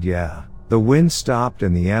said yeah. The wind stopped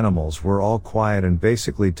and the animals were all quiet, and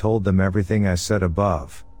basically told them everything I said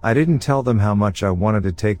above. I didn't tell them how much I wanted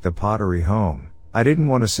to take the pottery home. I didn't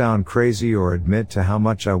want to sound crazy or admit to how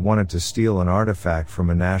much I wanted to steal an artifact from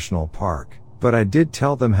a national park, but I did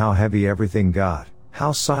tell them how heavy everything got,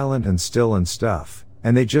 how silent and still and stuff,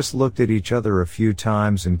 and they just looked at each other a few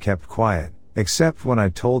times and kept quiet, except when I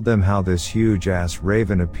told them how this huge-ass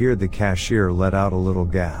raven appeared. The cashier let out a little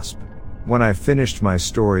gasp. When I finished my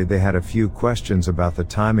story, they had a few questions about the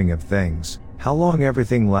timing of things, how long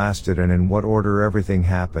everything lasted and in what order everything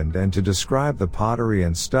happened, and to describe the pottery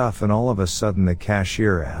and stuff, and all of a sudden the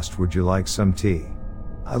cashier asked, "Would you like some tea?"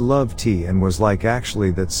 I love tea and was like,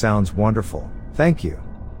 "Actually that sounds wonderful, thank you."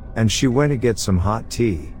 And she went to get some hot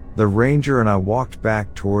tea. The ranger and I walked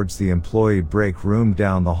back towards the employee break room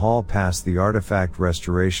down the hall past the artifact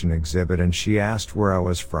restoration exhibit, and she asked where I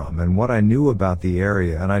was from and what I knew about the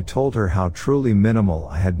area, and I told her how truly minimal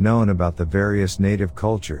I had known about the various native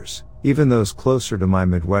cultures, even those closer to my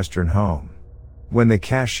Midwestern home. When the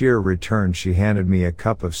cashier returned, she handed me a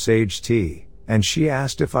cup of sage tea, and she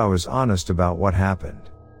asked if I was honest about what happened.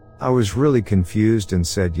 I was really confused and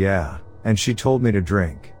said yeah, and she told me to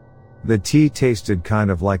drink. The tea tasted kind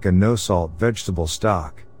of like a no-salt vegetable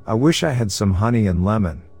stock. I wish I had some honey and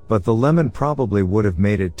lemon, but the lemon probably would have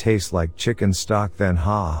made it taste like chicken stock then,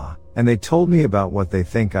 ha. And they told me about what they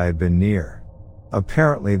think I had been near.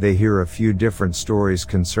 Apparently they hear a few different stories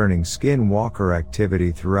concerning skinwalker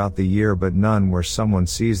activity throughout the year, but none where someone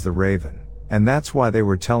sees the raven, and that's why they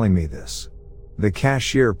were telling me this. The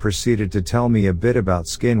cashier proceeded to tell me a bit about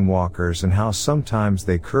skinwalkers and how sometimes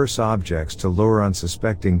they curse objects to lure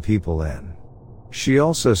unsuspecting people in. She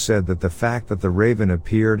also said that the fact that the raven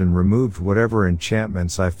appeared and removed whatever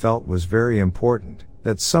enchantments I felt was very important,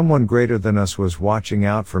 that someone greater than us was watching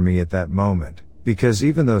out for me at that moment, because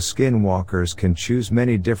even though skinwalkers can choose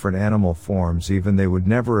many different animal forms, even they would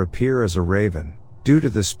never appear as a raven, due to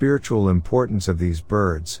the spiritual importance of these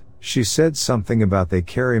birds. She said something about they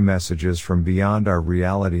carry messages from beyond our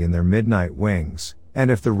reality in their midnight wings,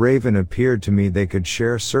 and if the raven appeared to me they could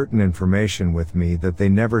share certain information with me that they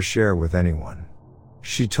never share with anyone.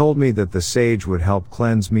 She told me that the sage would help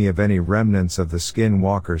cleanse me of any remnants of the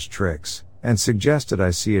skinwalker's tricks, and suggested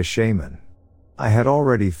I see a shaman. I had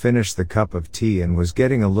already finished the cup of tea and was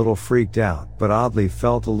getting a little freaked out, but oddly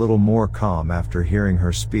felt a little more calm after hearing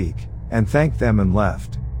her speak, and thanked them and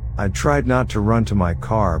left. I tried not to run to my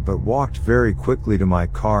car but walked very quickly to my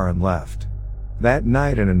car and left. That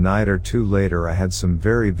night and a night or two later I had some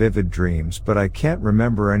very vivid dreams, but I can't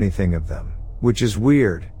remember anything of them, which is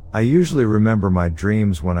weird. I usually remember my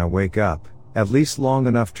dreams when I wake up, at least long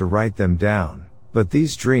enough to write them down, but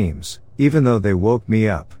these dreams, even though they woke me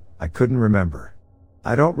up, I couldn't remember.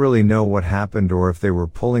 I don't really know what happened or if they were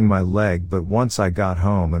pulling my leg, but once I got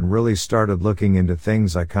home and really started looking into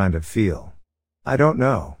things I kind of feel. I don't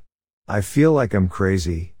know. I feel like I'm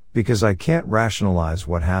crazy, because I can't rationalize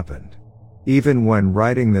what happened. Even when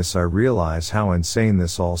writing this I realize how insane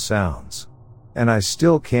this all sounds. And I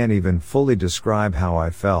still can't even fully describe how I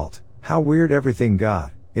felt, how weird everything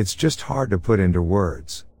got, It's just hard to put into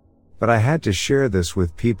words. But I had to share this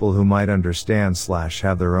with people who might understand /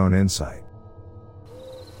 have their own insight.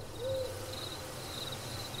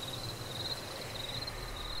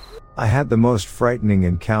 I had the most frightening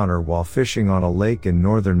encounter while fishing on a lake in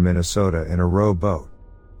northern Minnesota in a rowboat.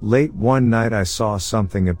 Late one night I saw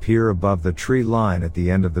something appear above the tree line at the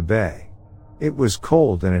end of the bay. It was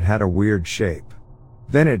cold and it had a weird shape.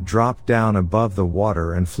 Then it dropped down above the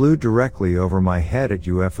water and flew directly over my head at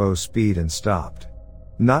UFO speed and stopped.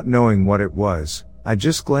 Not knowing what it was, I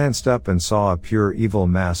just glanced up and saw a pure evil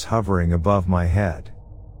mass hovering above my head.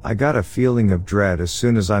 I got a feeling of dread as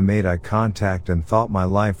soon as I made eye contact and thought my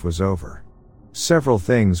life was over. Several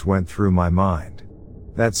things went through my mind.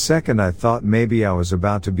 That second I thought maybe I was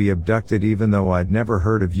about to be abducted even though I'd never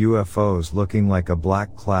heard of UFOs looking like a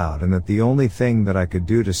black cloud, and that the only thing that I could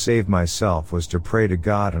do to save myself was to pray to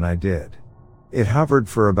God, and I did. It hovered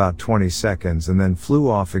for about 20 seconds and then flew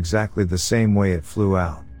off exactly the same way it flew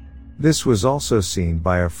out. This was also seen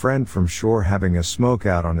by a friend from shore having a smoke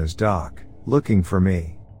out on his dock, looking for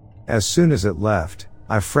me. As soon as it left,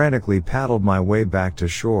 I frantically paddled my way back to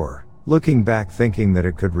shore, looking back thinking that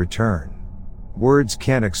it could return. Words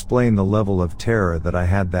can't explain the level of terror that I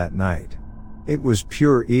had that night. It was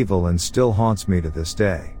pure evil and still haunts me to this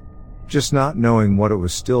day. Just not knowing what it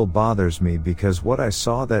was still bothers me because what I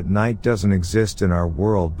saw that night doesn't exist in our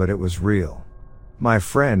world, but it was real. My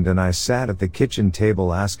friend and I sat at the kitchen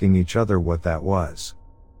table asking each other what that was.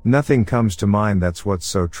 Nothing comes to mind. That's what's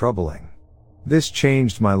so troubling. This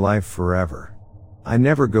changed my life forever. I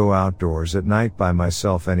never go outdoors at night by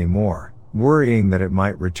myself anymore, worrying that it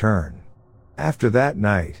might return. After that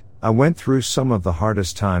night, I went through some of the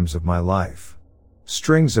hardest times of my life.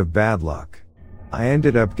 Strings of bad luck. I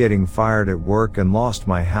ended up getting fired at work and lost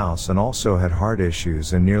my house, and also had heart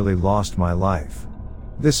issues and nearly lost my life.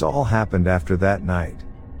 This all happened after that night.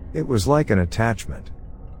 It was like an attachment.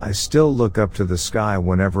 I still look up to the sky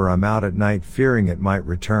whenever I'm out at night fearing it might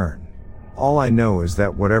return. All I know is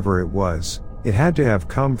that whatever it was, it had to have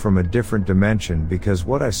come from a different dimension because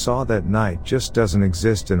what I saw that night just doesn't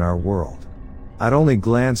exist in our world. I'd only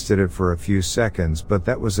glanced at it for a few seconds, but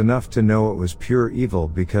that was enough to know it was pure evil,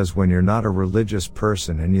 because when you're not a religious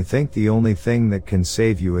person and you think the only thing that can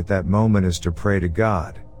save you at that moment is to pray to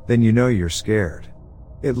God, then you know you're scared.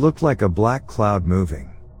 It looked like a black cloud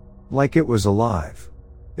moving. Like it was alive.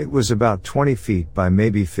 It was about 20 feet by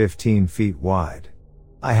maybe 15 feet wide.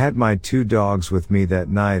 I had my 2 dogs with me that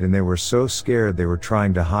night and they were so scared they were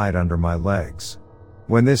trying to hide under my legs.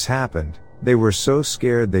 When this happened, they were so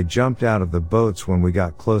scared they jumped out of the boats when we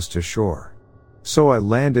got close to shore. So I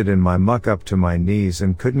landed in my muck up to my knees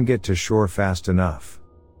and couldn't get to shore fast enough.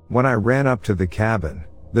 When I ran up to the cabin,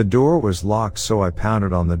 the door was locked, so I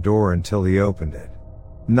pounded on the door until he opened it.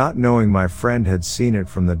 Not knowing my friend had seen it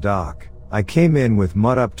from the dock, I came in with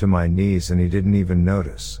mud up to my knees and he didn't even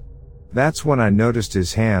notice. That's when I noticed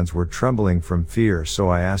his hands were trembling from fear, so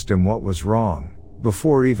I asked him what was wrong,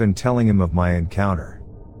 before even telling him of my encounter.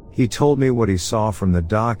 He told me what he saw from the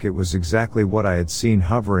dock. It was exactly what I had seen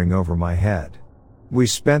hovering over my head. We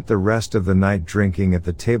spent the rest of the night drinking at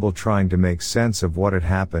the table trying to make sense of what had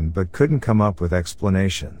happened, but couldn't come up with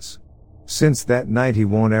explanations. Since that night he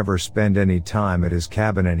won't ever spend any time at his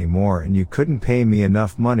cabin anymore, and you couldn't pay me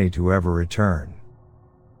enough money to ever return.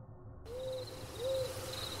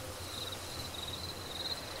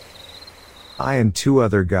 I and 2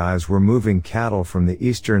 other guys were moving cattle from the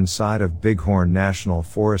eastern side of Bighorn National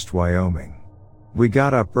Forest, Wyoming. We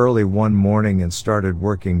got up early one morning and started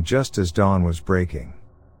working just as dawn was breaking.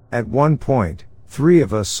 At one point, 3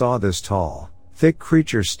 of us saw this tall, thick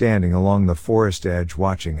creature standing along the forest edge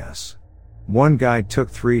watching us. One guy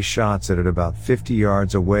took 3 shots at it about 50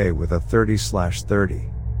 yards away with a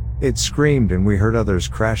 30/30. It screamed and we heard others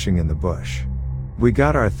crashing in the bush. We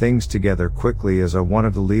got our things together quickly as I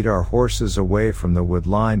wanted to lead our horses away from the wood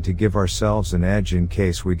line to give ourselves an edge in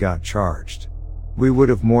case we got charged. We would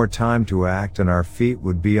have more time to act and our feet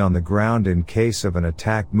would be on the ground in case of an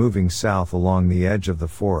attack moving south along the edge of the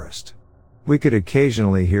forest. We could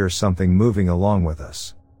occasionally hear something moving along with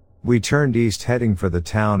us. We turned east heading for the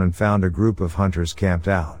town and found a group of hunters camped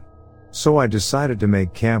out. So I decided to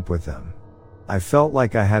make camp with them. I felt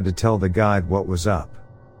like I had to tell the guide what was up.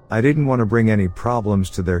 I didn't want to bring any problems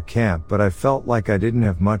to their camp, but I felt like I didn't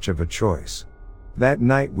have much of a choice. That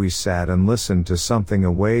night we sat and listened to something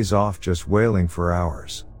a ways off just wailing for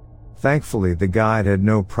hours. Thankfully the guide had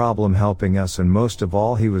no problem helping us, and most of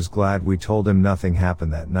all he was glad we told him nothing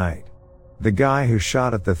happened that night. The guy who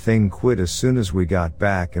shot at the thing quit as soon as we got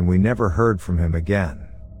back and we never heard from him again.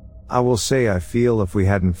 I will say I feel if we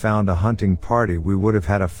hadn't found a hunting party we would have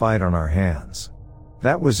had a fight on our hands.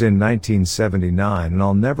 That was in 1979, and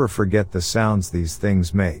I'll never forget the sounds these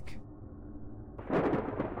things make.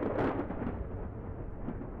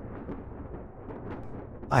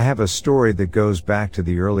 I have a story that goes back to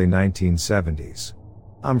the early 1970s.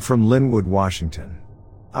 I'm from Linwood, Washington.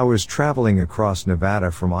 I was traveling across Nevada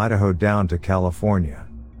from Idaho down to California.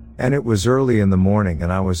 And it was early in the morning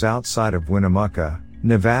and I was outside of Winnemucca,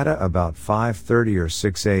 Nevada about 5:30 or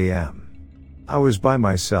 6 a.m. I was by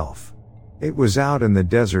myself. It was out in the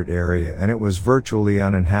desert area and it was virtually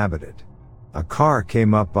uninhabited. A car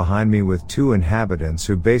came up behind me with two inhabitants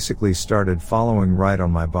who basically started following right on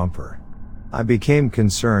my bumper. I became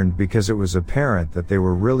concerned because it was apparent that they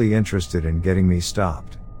were really interested in getting me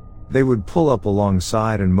stopped. They would pull up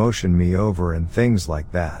alongside and motion me over and things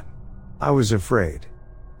like that. I was afraid.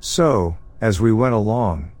 So, as we went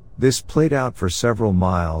along, this played out for several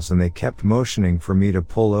miles and they kept motioning for me to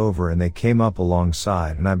pull over and they came up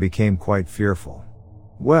alongside and I became quite fearful.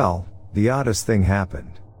 Well, the oddest thing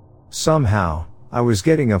happened. Somehow, I was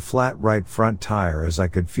getting a flat right front tire as I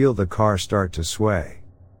could feel the car start to sway.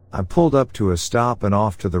 I pulled up to a stop and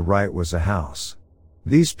off to the right was a house.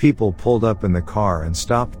 These people pulled up in the car and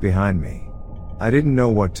stopped behind me. I didn't know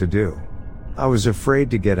what to do. I was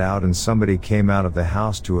afraid to get out and somebody came out of the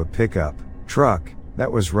house to a pickup truck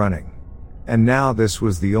that was running. And now this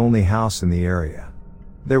was the only house in the area.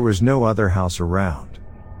 There was no other house around.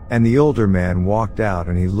 And the older man walked out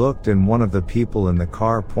and he looked and one of the people in the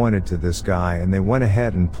car pointed to this guy and they went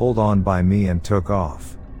ahead and pulled on by me and took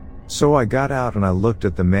off. So I got out and I looked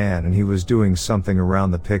at the man and he was doing something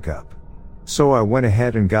around the pickup. So I went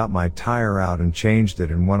ahead and got my tire out and changed it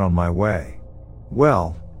and went on my way.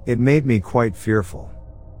 Well, it made me quite fearful.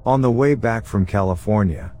 On the way back from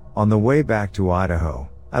California, on the way back to Idaho,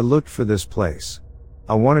 I looked for this place.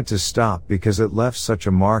 I wanted to stop because it left such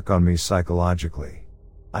a mark on me psychologically.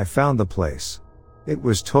 I found the place. It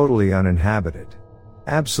was totally uninhabited.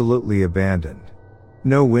 Absolutely abandoned.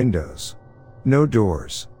 No windows. No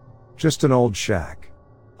doors. Just an old shack.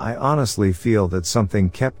 I honestly feel that something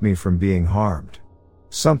kept me from being harmed.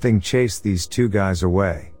 Something chased these two guys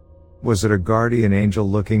away. Was it a guardian angel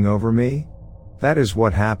looking over me? That is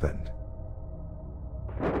what happened.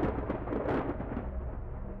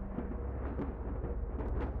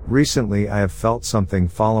 Recently I have felt something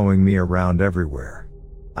following me around everywhere.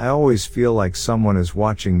 I always feel like someone is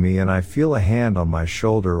watching me and I feel a hand on my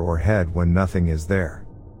shoulder or head when nothing is there.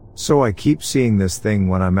 So I keep seeing this thing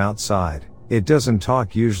when I'm outside. It doesn't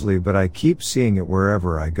talk usually, but I keep seeing it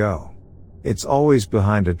wherever I go. It's always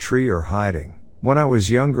behind a tree or hiding. When I was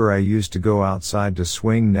younger I used to go outside to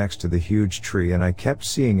swing next to the huge tree and I kept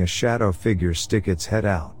seeing a shadow figure stick its head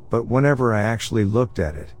out, but whenever I actually looked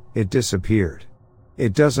at it, it disappeared.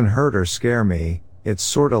 It doesn't hurt or scare me, it's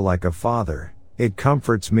sorta like a father. It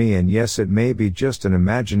comforts me and yes, it may be just an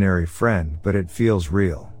imaginary friend, but it feels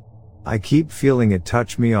real. I keep feeling it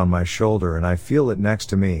touch me on my shoulder and I feel it next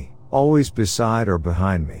to me. Always beside or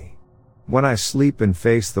behind me. When I sleep and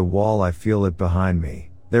face the wall I feel it behind me.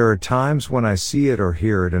 There are times when I see it or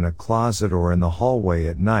hear it in a closet or in the hallway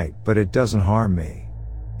at night, but it doesn't harm me.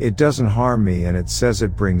 It doesn't harm me and it says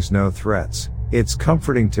it brings no threats. It's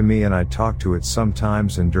comforting to me and I talk to it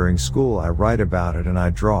sometimes and during school I write about it and I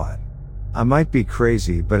draw it. I might be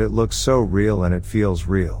crazy but it looks so real and it feels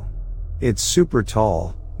real. It's super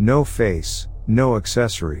tall, no face, no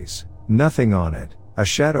accessories, nothing on it. A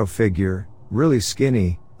shadow figure, really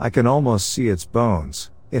skinny, I can almost see its bones.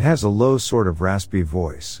 It has a low sort of raspy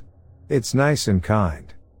voice. It's nice and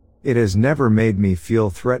kind. It has never made me feel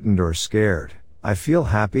threatened or scared. I feel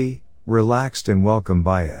happy, relaxed and welcome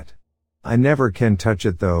by it. I never can touch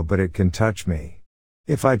it though, but it can touch me.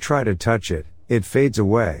 If I try to touch it, it fades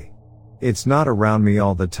away. It's not around me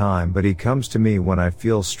all the time, but he comes to me when I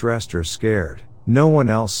feel stressed or scared. No one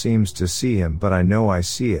else seems to see him, but I know I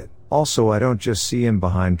see it. Also, I don't just see him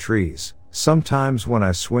behind trees. Sometimes when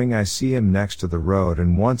I swing I see him next to the road,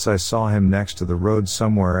 and once I saw him next to the road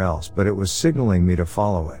somewhere else, but it was signaling me to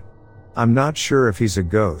follow it. I'm not sure if he's a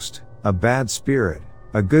ghost, a bad spirit,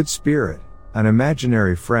 a good spirit, an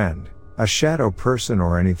imaginary friend, a shadow person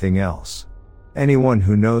or anything else. Anyone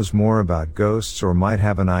who knows more about ghosts or might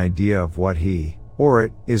have an idea of what he, or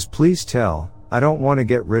it, is, please tell. I don't want to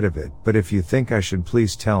get rid of it, but if you think I should,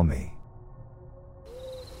 please tell me.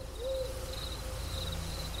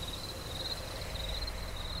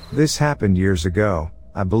 This happened years ago,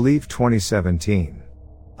 I believe 2017.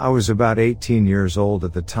 I was about 18 years old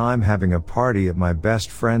at the time, having a party at my best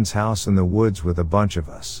friend's house in the woods with a bunch of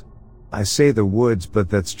us. I say the woods, but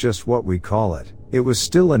that's just what we call it. It was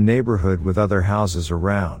still a neighborhood with other houses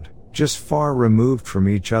around. just far removed from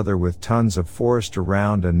each other with tons of forest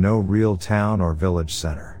around and no real town or village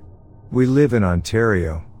center. We live in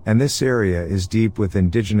Ontario, and this area is deep with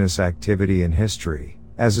Indigenous activity and history,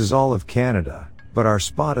 as is all of Canada, but our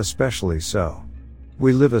spot especially so.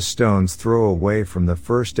 We live a stone's throw away from the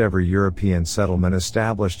first ever European settlement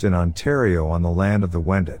established in Ontario on the land of the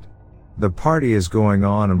Wendat. The party is going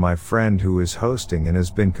on and my friend who is hosting and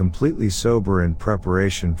has been completely sober in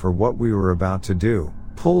preparation for what we were about to do,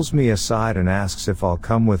 pulls me aside and asks if I'll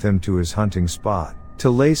come with him to his hunting spot, to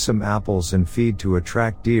lay some apples and feed to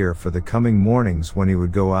attract deer for the coming mornings when he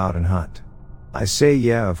would go out and hunt. I say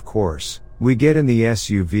yeah, of course. We get in the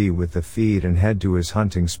SUV with the feed and head to his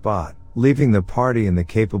hunting spot, leaving the party in the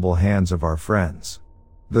capable hands of our friends.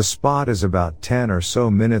 The spot is about 10 or so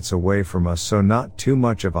minutes away from us, so not too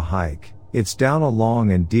much of a hike. It's down a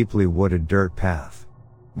long and deeply wooded dirt path.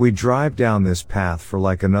 We drive down this path for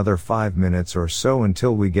like another 5 minutes or so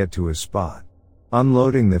until we get to his spot.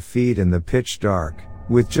 Unloading the feed in the pitch dark,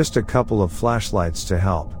 with just a couple of flashlights to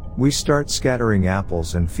help, we start scattering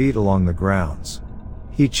apples and feed along the grounds.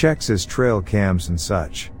 He checks his trail cams and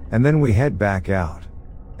such, and then we head back out.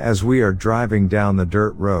 As we are driving down the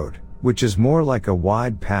dirt road, which is more like a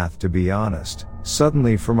wide path to be honest,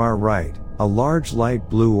 suddenly from our right, a large light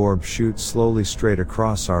blue orb shoots slowly straight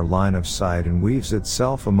across our line of sight and weaves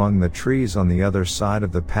itself among the trees on the other side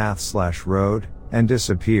of the path/road, and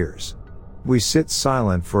disappears. We sit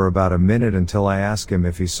silent for about a minute until I ask him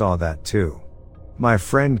if he saw that too. My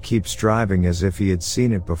friend keeps driving as if he had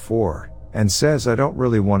seen it before, and says, "I don't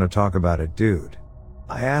really want to talk about it, dude."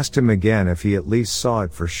 I asked him again if he at least saw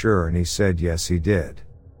it for sure, and he said yes, he did.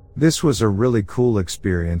 This was a really cool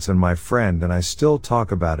experience, and my friend and I still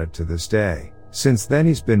talk about it to this day. Since then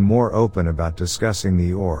he's been more open about discussing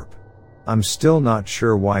the orb. I'm still not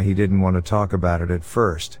sure why he didn't want to talk about it at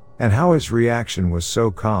first, and how his reaction was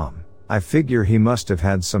so calm. I figure he must have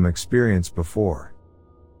had some experience before.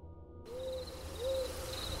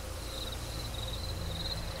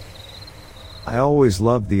 I always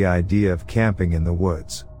loved the idea of camping in the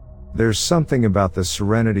woods. There's something about the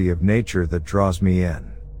serenity of nature that draws me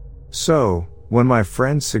in. So, when my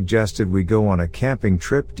friends suggested we go on a camping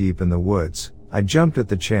trip deep in the woods, I jumped at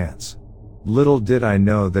the chance. Little did I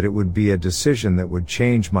know that it would be a decision that would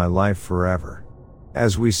change my life forever.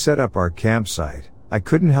 As we set up our campsite, I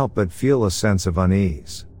couldn't help but feel a sense of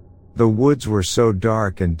unease. The woods were so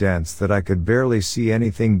dark and dense that I could barely see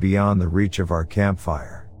anything beyond the reach of our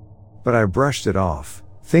campfire. But I brushed it off,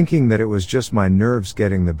 thinking that it was just my nerves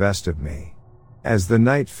getting the best of me. As the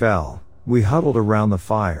night fell, we huddled around the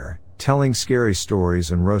fire, telling scary stories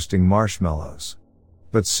and roasting marshmallows.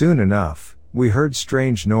 But soon enough, we heard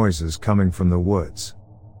strange noises coming from the woods.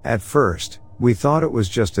 At first, we thought it was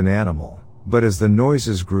just an animal, but as the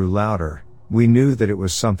noises grew louder, we knew that it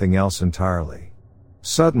was something else entirely.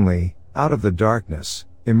 Suddenly, out of the darkness,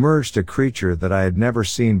 emerged a creature that I had never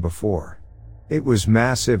seen before. It was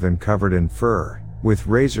massive and covered in fur, with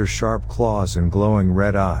razor-sharp claws and glowing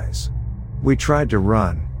red eyes. We tried to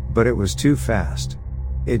run, but it was too fast.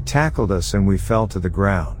 It tackled us and we fell to the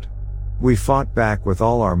ground. We fought back with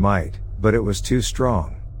all our might, but it was too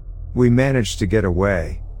strong. We managed to get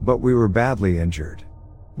away, but we were badly injured.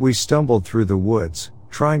 We stumbled through the woods,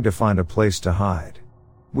 trying to find a place to hide.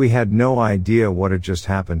 We had no idea what had just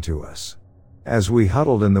happened to us. As we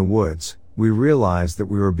huddled in the woods, we realized that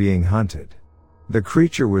we were being hunted. The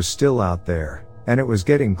creature was still out there, and it was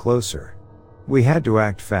getting closer. We had to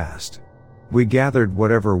act fast. We gathered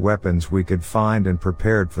whatever weapons we could find and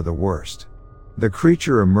prepared for the worst. The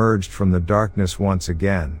creature emerged from the darkness once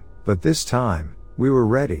again, but this time, we were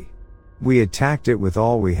ready. We attacked it with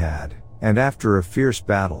all we had, and after a fierce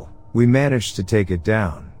battle, we managed to take it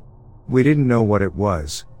down. We didn't know what it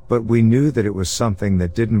was, but we knew that it was something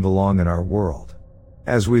that didn't belong in our world.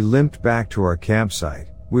 As we limped back to our campsite,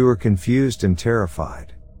 we were confused and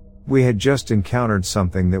terrified. We had just encountered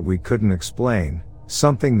something that we couldn't explain,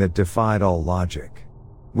 something that defied all logic.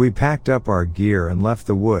 We packed up our gear and left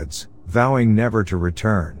the woods, vowing never to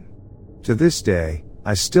return. To this day,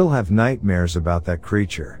 I still have nightmares about that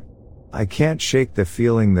creature. I can't shake the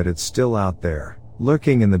feeling that it's still out there,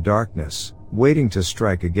 lurking in the darkness, waiting to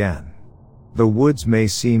strike again. The woods may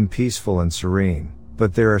seem peaceful and serene,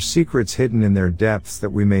 but there are secrets hidden in their depths that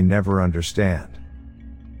we may never understand.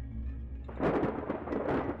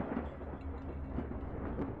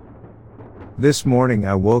 This morning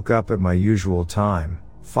I woke up at my usual time,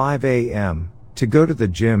 5 a.m., to go to the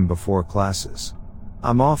gym before classes.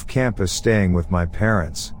 I'm off campus staying with my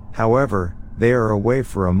parents, however, they are away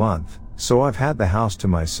for a month, so I've had the house to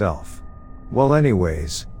myself. Well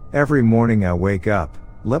anyways, every morning I wake up,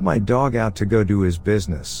 let my dog out to go do his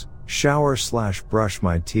business, shower/brush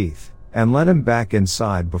my teeth, and let him back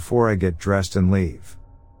inside before I get dressed and leave.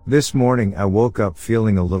 This morning I woke up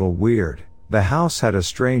feeling a little weird. The house had a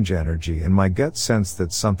strange energy and my gut sensed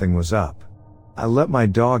that something was up. I let my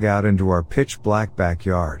dog out into our pitch black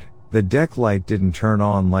backyard. The deck light didn't turn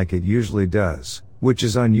on like it usually does, which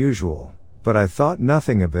is unusual, but I thought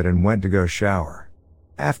nothing of it and went to go shower.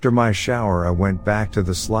 After my shower I went back to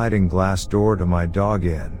the sliding glass door to my dog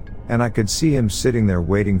in, and I could see him sitting there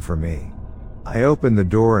waiting for me. I opened the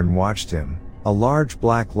door and watched him, a large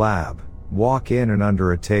black lab, walk in and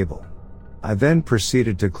under a table. I then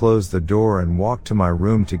proceeded to close the door and walk to my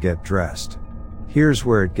room to get dressed. Here's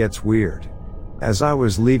where it gets weird. As I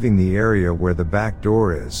was leaving the area where the back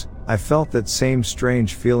door is, I felt that same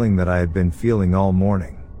strange feeling that I had been feeling all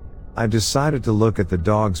morning. I decided to look at the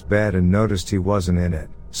dog's bed and noticed he wasn't in it,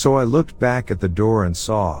 so I looked back at the door and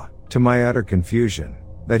saw, to my utter confusion,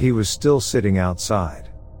 that he was still sitting outside.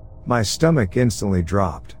 My stomach instantly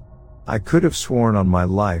dropped. I could have sworn on my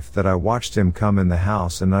life that I watched him come in the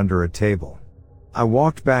house and under a table. I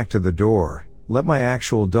walked back to the door, let my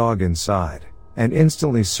actual dog inside, and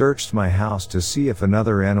instantly searched my house to see if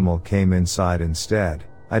another animal came inside instead.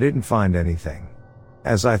 I didn't find anything.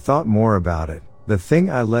 As I thought more about it, the thing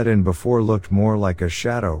I let in before looked more like a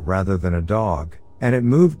shadow rather than a dog, and it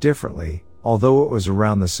moved differently, although it was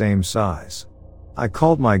around the same size. I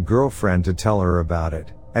called my girlfriend to tell her about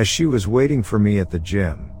it, as she was waiting for me at the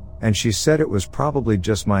gym, and she said it was probably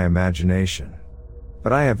just my imagination.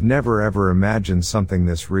 But I have never ever imagined something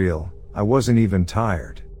this real. I wasn't even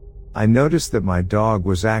tired. I noticed that my dog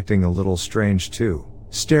was acting a little strange too,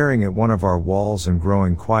 staring at one of our walls and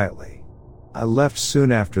growing quietly. I left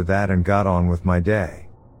soon after that and got on with my day.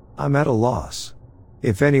 I'm at a loss.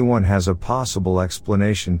 If anyone has a possible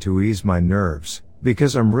explanation to ease my nerves,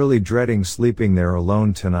 because I'm really dreading sleeping there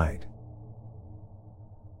alone tonight.